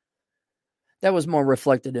leftist. That was more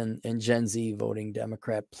reflected in Gen Z voting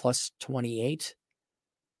Democrat plus 28.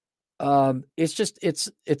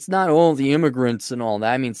 It's not all the immigrants and all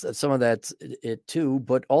that. I mean, some of that's it too,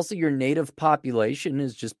 but also your native population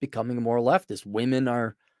is just becoming more leftist. Women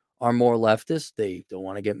are more leftist. They don't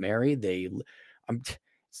want to get married.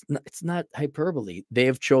 It's not hyperbole. They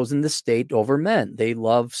have chosen the state over men. They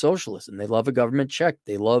love socialism. They love a government check.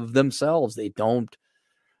 They love themselves. They don't.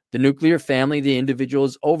 The nuclear family, the individual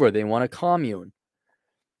is over. They want a commune,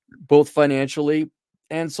 both financially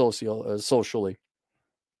and socially.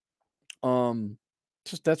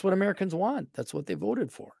 That's what Americans want. That's what they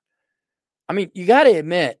voted for. I mean, you got to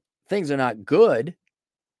admit things are not good.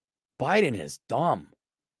 Biden is dumb.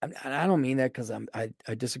 I don't mean that because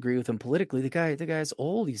I disagree with him politically. The guy's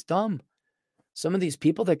old. He's dumb. Some of these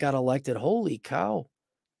people that got elected, holy cow.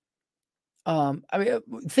 I mean,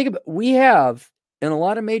 think about we have in a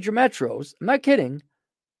lot of major metros. I'm not kidding.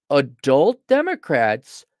 Adult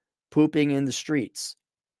Democrats pooping in the streets.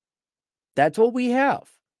 That's what we have.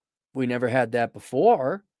 We never had that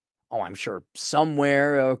before. Oh, I'm sure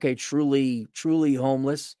somewhere. Okay, truly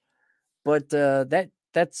homeless, but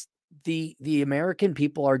that's the American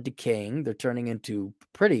people are decaying. They're turning into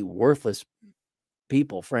pretty worthless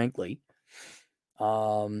people, frankly.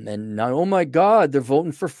 And now, oh my God, they're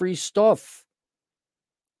voting for free stuff.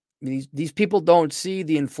 These people don't see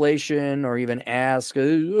the inflation or even ask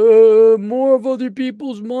more of other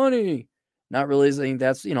people's money. Not realizing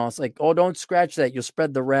that's, it's like, oh, don't scratch that. You'll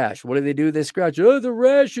spread the rash. What do? They scratch. Oh, the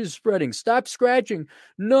rash is spreading. Stop scratching.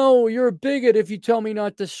 No, you're a bigot if you tell me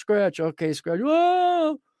not to scratch. Okay, scratch.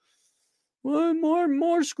 Oh, well,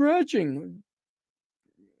 more scratching.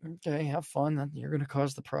 Okay, have fun. You're going to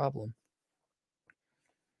cause the problem.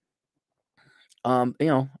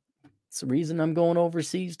 It's the reason I'm going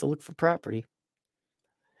overseas to look for property.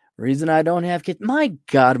 Reason I don't have kids. My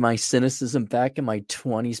God, my cynicism back in my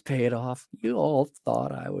 20s paid off. You all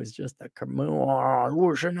thought I was just a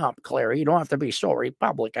loosen up, Clarey. You don't have to be so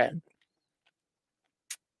Republican.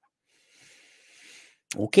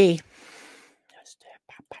 Okay.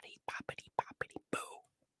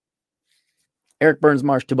 Eric Burns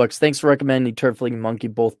Marsh, $2. Thanks for recommending Turd Fleeing Monkey.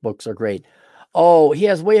 Both books are great. Oh, he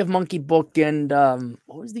has Way of Monkey book and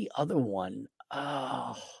what was the other one?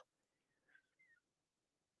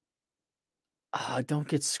 Don't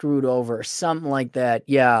Get Screwed Over. Something like that.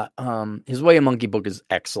 Yeah. His Way of Monkey book is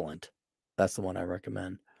excellent. That's the one I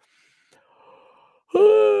recommend. Now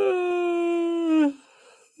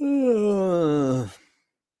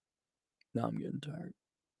I'm getting tired.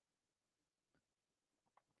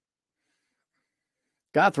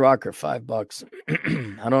 Goth Rocker,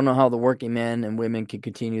 $5. I don't know how the working men and women can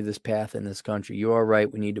continue this path in this country. You are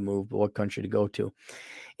right. We need to move, but what country to go to?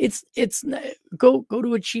 It's go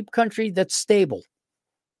to a cheap country that's stable.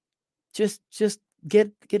 Just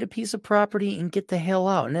get a piece of property and get the hell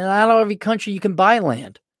out. And not every country you can buy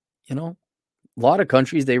land. A lot of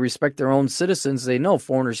countries, they respect their own citizens. They know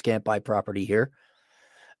foreigners can't buy property here.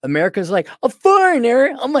 America's like, a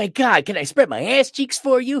foreigner? Oh my God, can I spread my ass cheeks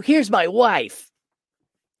for you? Here's my wife.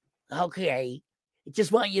 Okay. I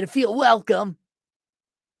just want you to feel welcome.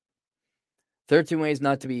 13 ways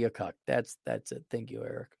not to be a cuck. That's it. Thank you,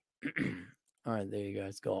 Eric. All right, there you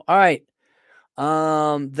guys go. All right.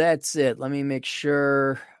 That's it. Let me make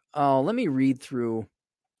sure. Let me read through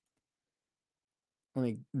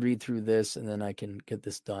this and then I can get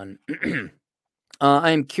this done.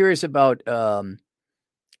 I'm curious about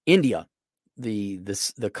India,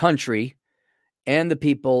 the country and the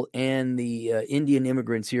people and the Indian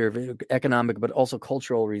immigrants here, economic but also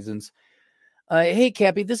cultural reasons. Hey,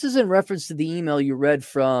 Cappy, this is in reference to the email you read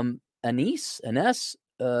from Ines,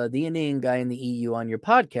 the Indian guy in the EU on your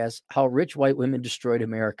podcast, How Rich White Women Destroyed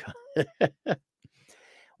America.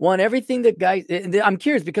 Everything that guys, I'm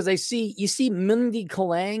curious because you see Mindy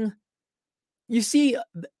Kaling, you see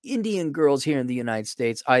Indian girls here in the United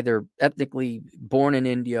States, either ethnically born in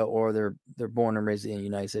India or they're born and raised in the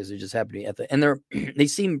United States. They just happen to be ethnic, and they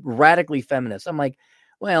seem radically feminist. I'm like,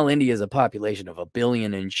 well, India is a population of 1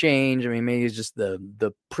 billion and change. I mean, maybe it's just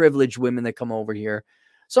the privileged women that come over here.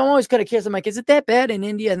 So I'm always kind of curious. I'm like, is it that bad in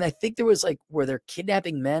India? And I think there was like, where they're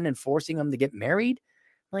kidnapping men and forcing them to get married.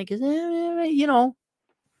 Like, that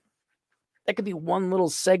could be one little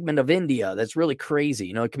segment of India that's really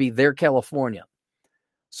crazy. It could be their California.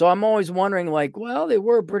 So I'm always wondering, like, well, they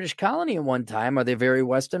were a British colony at one time. Are they very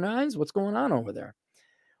westernized? What's going on over there?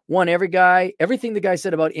 One, everything the guy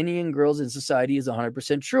said about Indian girls in society is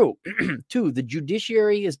 100% true. Two, the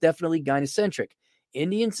judiciary is definitely gynocentric.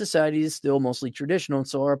 Indian society is still mostly traditional, and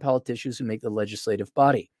so are politicians who make the legislative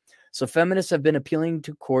body. So feminists have been appealing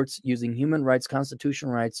to courts using human rights,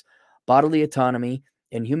 constitutional rights, bodily autonomy,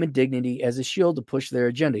 and human dignity as a shield to push their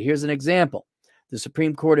agenda. Here's an example. The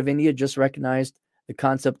Supreme Court of India just recognized the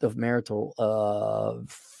concept of marital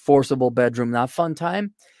forcible bedroom not fun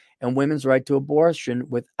time and women's right to abortion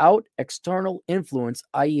without external influence,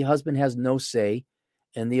 i.e. husband has no say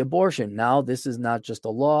in the abortion. Now, this is not just a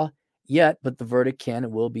law yet, but the verdict can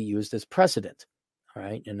and will be used as precedent. All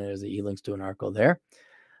right, and there's the e-links to an article there.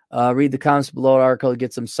 Read the comments below the article to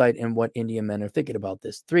get some sight in what Indian men are thinking about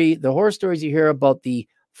this. 3, the horror stories you hear about the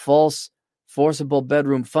false forcible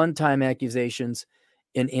bedroom fun time accusations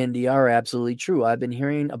in India are absolutely true. I've been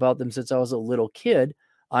hearing about them since I was a little kid.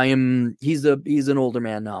 He's an older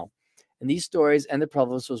man now. And these stories and the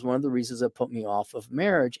prevalence was one of the reasons that put me off of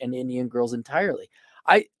marriage and Indian girls entirely.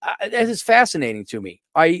 That is fascinating to me.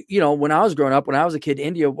 When I was growing up, when I was a kid,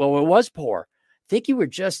 India, well, it was poor. I think there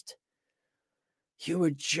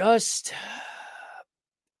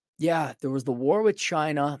was the war with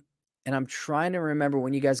China. And I'm trying to remember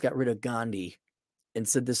when you guys got rid of Gandhi and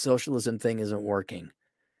said the socialism thing isn't working.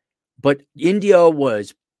 But India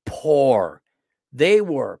was poor. They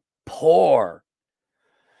were poor.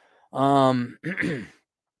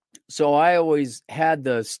 So I always had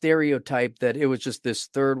the stereotype that it was just this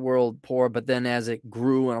third world poor, but then as it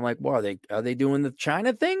grew, and I'm like, well, are they doing the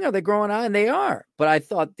China thing? Are they growing on? And they are. But I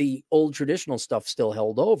thought the old traditional stuff still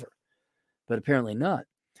held over, but apparently not.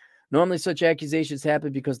 Normally such accusations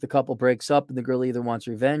happen because the couple breaks up and the girl either wants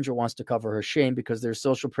revenge or wants to cover her shame because there's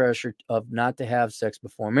social pressure of not to have sex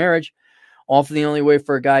before marriage. Often the only way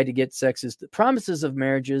for a guy to get sex is the promises of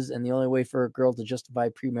marriages, and the only way for a girl to justify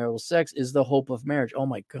premarital sex is the hope of marriage. Oh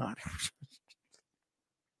my God.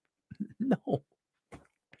 No.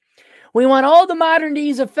 We want all the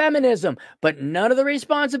modernities of feminism, but none of the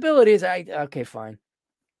responsibilities. Okay, fine.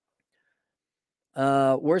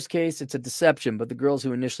 Worst case, it's a deception, but the girls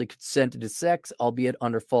who initially consented to sex, albeit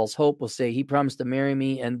under false hope, will say he promised to marry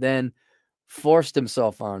me and then forced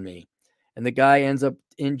himself on me. And the guy ends up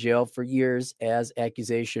in jail for years as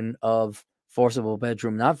accusation of forcible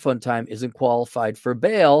bedroom not fun time isn't qualified for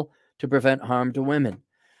bail to prevent harm to women.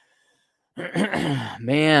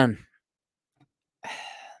 Man.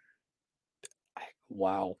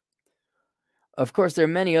 Wow. Of course, there are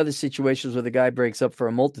many other situations where the guy breaks up for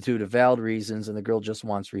a multitude of valid reasons and the girl just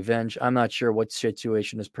wants revenge. I'm not sure what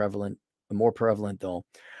situation is more prevalent though.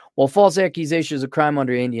 While false accusation is a crime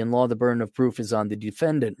under Indian law, the burden of proof is on the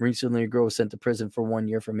defendant. Recently, a girl was sent to prison for 1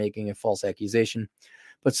 year for making a false accusation,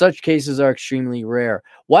 but such cases are extremely rare.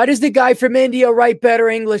 Why does the guy from India write better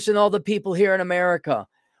English than all the people here in America?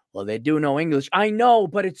 Well, they do know English. I know,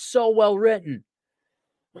 but it's so well written.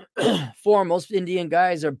 4, most Indian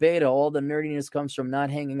guys are beta. All the nerdiness comes from not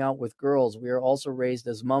hanging out with girls. We are also raised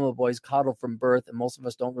as mama boys, coddled from birth, and most of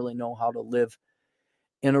us don't really know how to live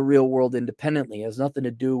in a real world independently. It has nothing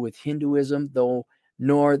to do with Hinduism, though,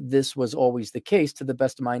 nor this was always the case to the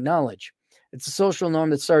best of my knowledge. It's a social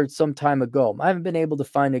norm that started some time ago. I haven't been able to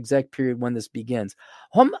find an exact period when this begins.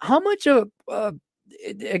 How much of,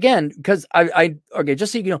 again, because okay,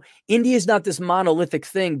 just so you know, India is not this monolithic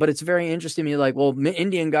thing, but it's very interesting to me. Like, well,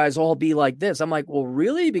 Indian guys all be like this. I'm like, well,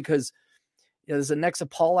 really? Because there's the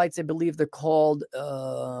Nexapolites, I believe they're called.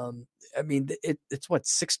 It's what,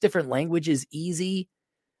 6 different languages easy.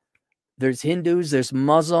 There's Hindus, there's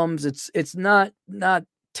Muslims. It's not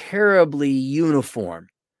terribly uniform.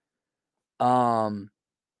 But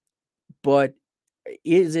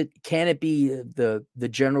can it be the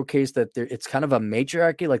general case that it's kind of a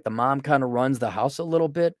matriarchy, like the mom kind of runs the house a little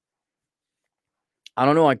bit? I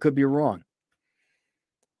don't know. I could be wrong.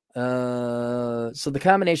 So the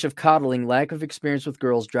combination of coddling, lack of experience with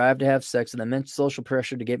girls, drive to have sex, and immense social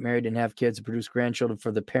pressure to get married and have kids and produce grandchildren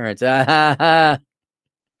for the parents.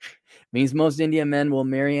 Means most Indian men will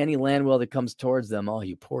marry any landwell that comes towards them. Oh,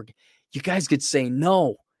 you guys could say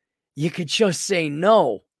no. You could just say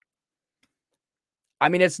no. I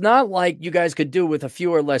mean, it's not like you guys could do with a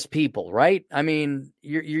few or less people, right? I mean,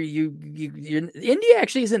 India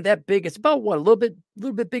actually isn't that big. It's about what, a little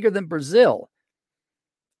bit bigger than Brazil.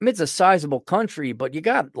 I mean, it's a sizable country, but you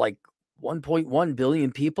got like 1.1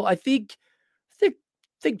 billion people. I think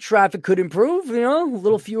think traffic could improve, a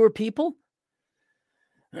little fewer people.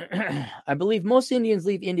 I believe most Indians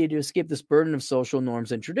leave India to escape this burden of social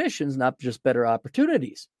norms and traditions, not just better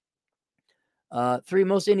opportunities. 3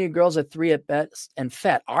 most Indian girls are 3 at best and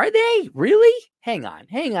fat. Are they? Really? Hang on.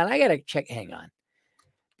 I got to check. Hang on.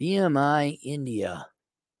 BMI India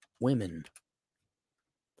women.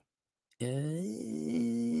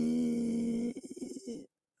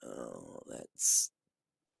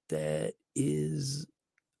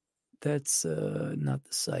 That's not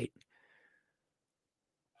the site.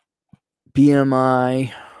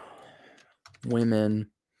 BMI women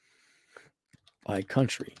by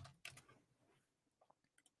country.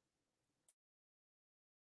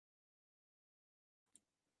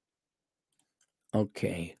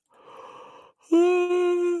 Okay.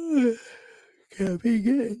 Can't be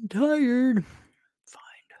getting tired.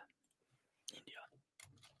 Find India.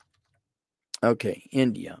 Okay,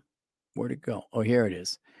 India. Where'd it go? Oh, here it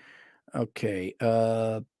is. Okay.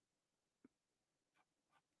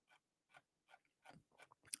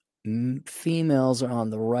 Females are on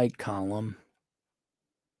the right column.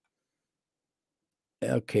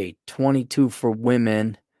 Okay, 22 for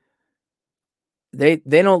women. They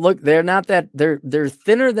don't look. They're not that. They're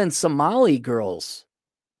thinner than Somali girls.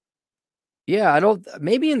 Yeah, I don't.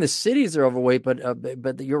 Maybe in the cities they're overweight,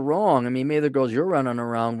 but you're wrong. I mean, maybe the girls you're running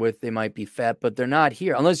around with, they might be fat, but they're not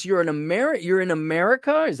here. Unless you're in America. You're in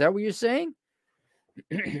America. Is that what you're saying?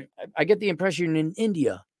 I get the impression you're in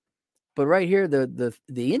India, but right here, the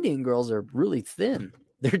Indian girls are really thin.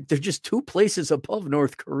 They're just 2 places above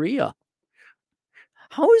North Korea.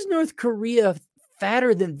 How is North Korea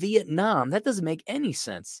fatter than Vietnam? That doesn't make any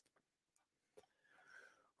sense.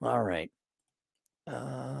 All right.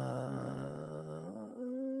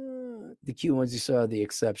 The Q ones you saw are the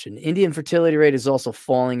exception. Indian fertility rate is also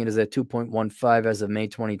falling and is at 2.15 as of May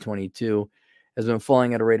 2022. Has been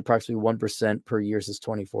falling at a rate of approximately 1% per year since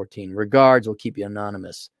 2014. Regards, we'll keep you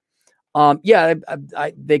anonymous. Yeah,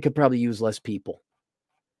 they could probably use less people.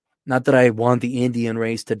 Not that I want the Indian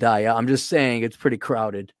race to die. I'm just saying it's pretty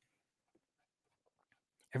crowded.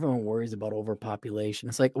 Everyone worries about overpopulation.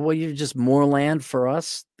 It's like, well, you're just more land for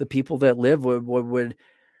us. The people that live would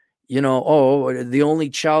the only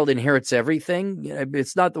child inherits everything.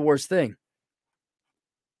 It's not the worst thing.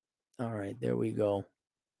 All right, there we go.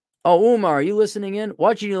 Oh, Umar, are you listening in?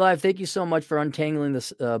 Watching you live. Thank you so much for untangling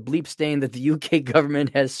this bleep stain that the UK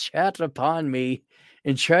government has shat upon me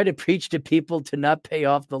and try to preach to people to not pay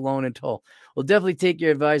off the loan in toll. We'll definitely take your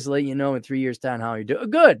advice, let you know in 3 years' time how you're doing.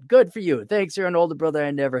 Good for you. Thanks, you're an older brother I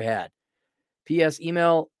never had. P.S.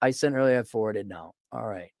 email I sent earlier, I forwarded now. All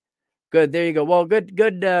right. Good. There you go. Well, good.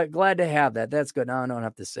 Glad to have that. That's good. Now I don't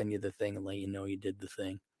have to send you the thing and let you know you did the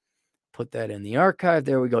thing. Put that in the archive.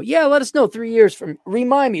 There we go. Yeah, let us know 3 years from.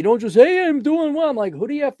 Remind me. Don't just say, hey, I'm doing well. I'm like, who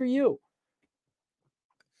do you have for you?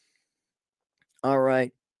 All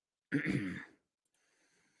right.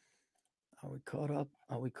 Are we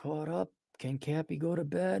caught up? Can Cappy go to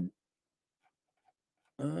bed?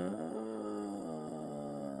 Got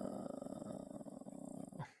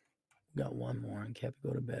one more. And Cappy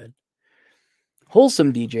go to bed.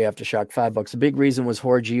 Wholesome DJ Aftershock, $5. A big reason was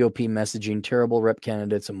horror GOP messaging, terrible rep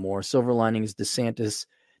candidates, and more. Silver lining is DeSantis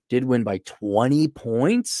did win by 20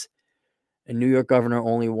 points, and New York governor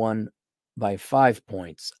only won by 5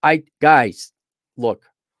 points. Guys, look,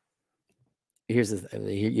 here's the thing.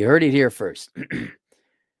 You heard it here first.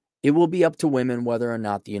 It will be up to women whether or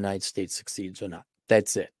not the United States succeeds or not.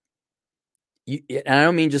 That's it. And I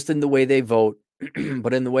don't mean just in the way they vote,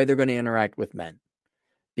 but in the way they're going to interact with men.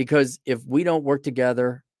 Because if we don't work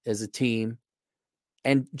together as a team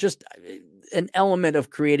and just an element of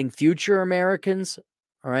creating future Americans,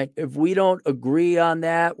 all right, if we don't agree on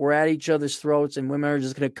that, we're at each other's throats and women are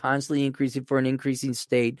just going to constantly increase it for an increasing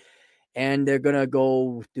state and they're going to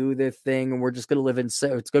go do their thing and we're just going to live in, it's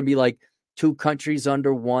going to be like 2 countries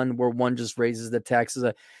under one where one just raises the taxes.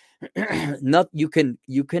 You can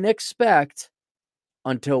expect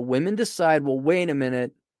until women decide, well, wait a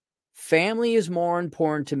minute, family is more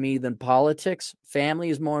important to me than politics. Family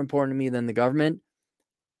is more important to me than the government.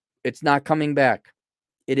 It's not coming back.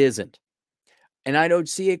 It isn't. And I don't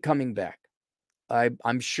see it coming back.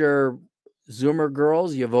 I'm sure Zoomer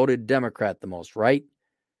girls, you voted Democrat the most, right?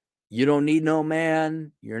 You don't need no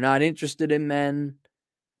man. You're not interested in men.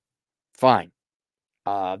 Fine.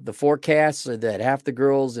 The forecasts are that half the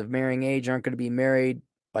girls of marrying age aren't going to be married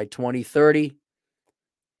by 2030.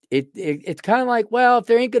 It's kind of like, well, if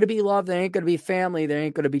there ain't going to be love, there ain't going to be family, there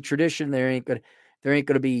ain't going to be tradition, there ain't going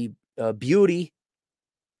to be beauty,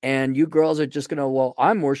 and you girls are just going to, well,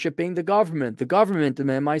 I'm worshiping the government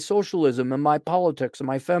and my socialism and my politics and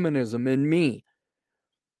my feminism and me.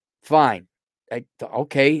 Fine.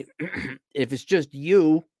 Okay. If it's just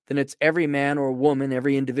you, then it's every man or woman,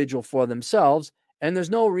 every individual for themselves. And there's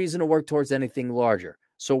no reason to work towards anything larger.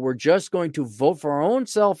 So we're just going to vote for our own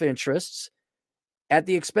self-interests at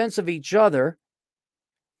the expense of each other.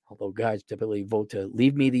 Although guys typically vote to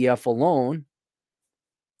leave me the F alone.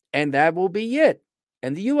 And that will be it.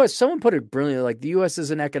 And the U.S., someone put it brilliantly, like the U.S.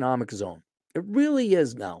 is an economic zone. It really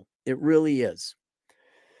is now. It really is.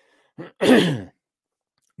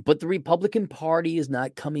 But the Republican Party is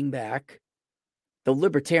not coming back. The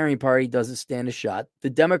Libertarian Party doesn't stand a shot. The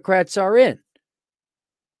Democrats are in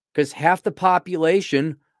because half the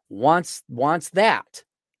population wants that.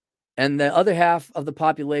 And the other half of the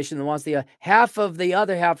population that wants the half of the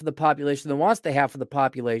other half of the population that wants the half of the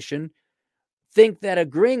population think that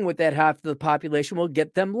agreeing with that half of the population will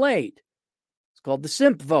get them laid. It's called the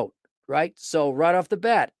simp vote, right? So right off the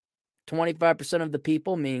bat, 25% of the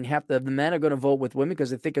people, meaning half of the men, are going to vote with women because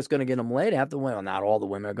they think it's going to get them laid. Half the women, not all the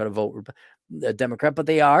women are going to vote Democrat, but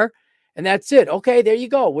they are. And that's it. Okay, there you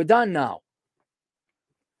go. We're done now.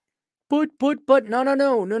 But,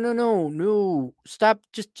 no. Stop.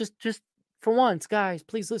 Just for once, guys,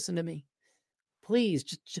 please listen to me. Please,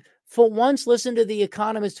 just for once, listen to the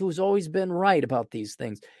economist who's always been right about these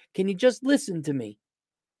things. Can you just listen to me?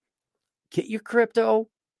 Get your crypto.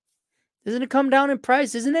 Doesn't it come down in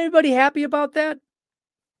price? Isn't anybody happy about that?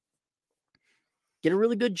 Get a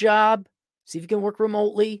really good job. See if you can work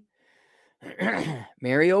remotely.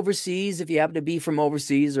 Marry overseas if you happen to be from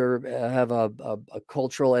overseas or have a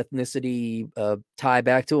cultural ethnicity tie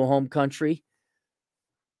back to a home country.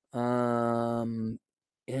 And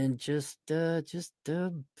just make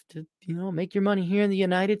your money here in the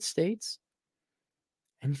United States.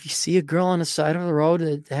 And if you see a girl on the side of the road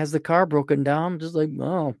that has the car broken down, just like,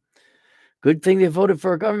 oh, good thing they voted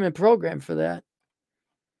for a government program for that.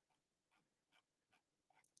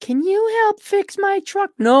 Can you help fix my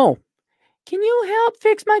truck? No. Can you help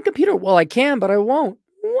fix my computer? Well, I can, but I won't.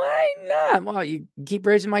 Why not? Well, you keep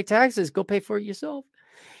raising my taxes. Go pay for it yourself.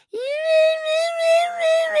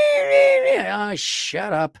 Oh,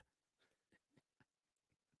 shut up.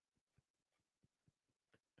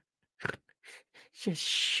 Just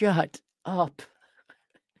shut up.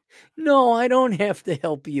 No, I don't have to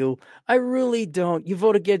help you. I really don't. You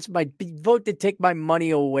vote vote to take my money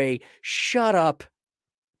away. Shut up.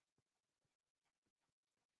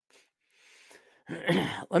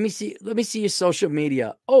 Let me see your social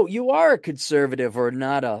media. Oh, you are a conservative or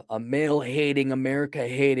not a male-hating,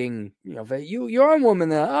 America-hating, you're a woman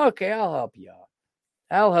that, okay, I'll help you out.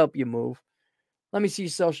 I'll help you move. Let me see your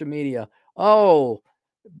social media. Oh,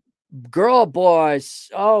 girl boss.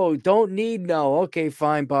 Oh, don't need no. Okay,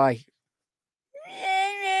 fine, bye.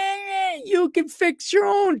 You can fix your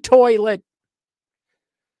own toilet.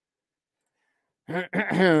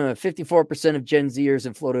 54% of Gen Zers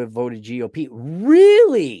in Florida voted GOP.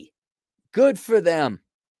 Really? Good for them.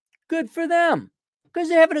 Good for them. Because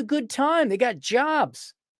they're having a good time. They got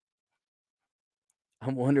jobs. I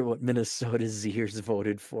wonder what Minnesota Zers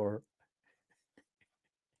voted for.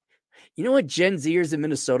 You know what Gen Zers in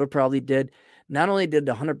Minnesota probably did? Not only did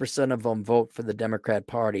 100% of them vote for the Democrat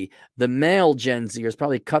Party, the male Gen Zers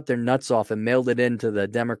probably cut their nuts off and mailed it into the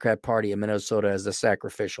Democrat Party in Minnesota as a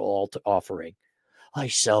sacrificial offering. I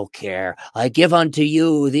so care. I give unto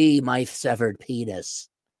you my severed penis.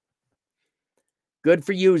 Good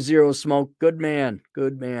for you, Zero Smoke. Good man.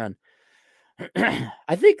 Good man.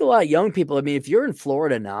 I think a lot of young people, I mean, if you're in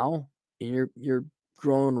Florida now and you're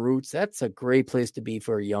growing roots, that's a great place to be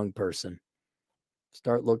for a young person.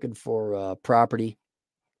 Start looking for property.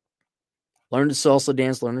 Learn to salsa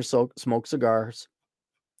dance. Learn to smoke cigars.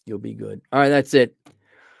 You'll be good. All right, that's it.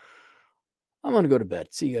 I'm going to go to bed.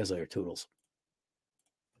 See you guys later. Toodles.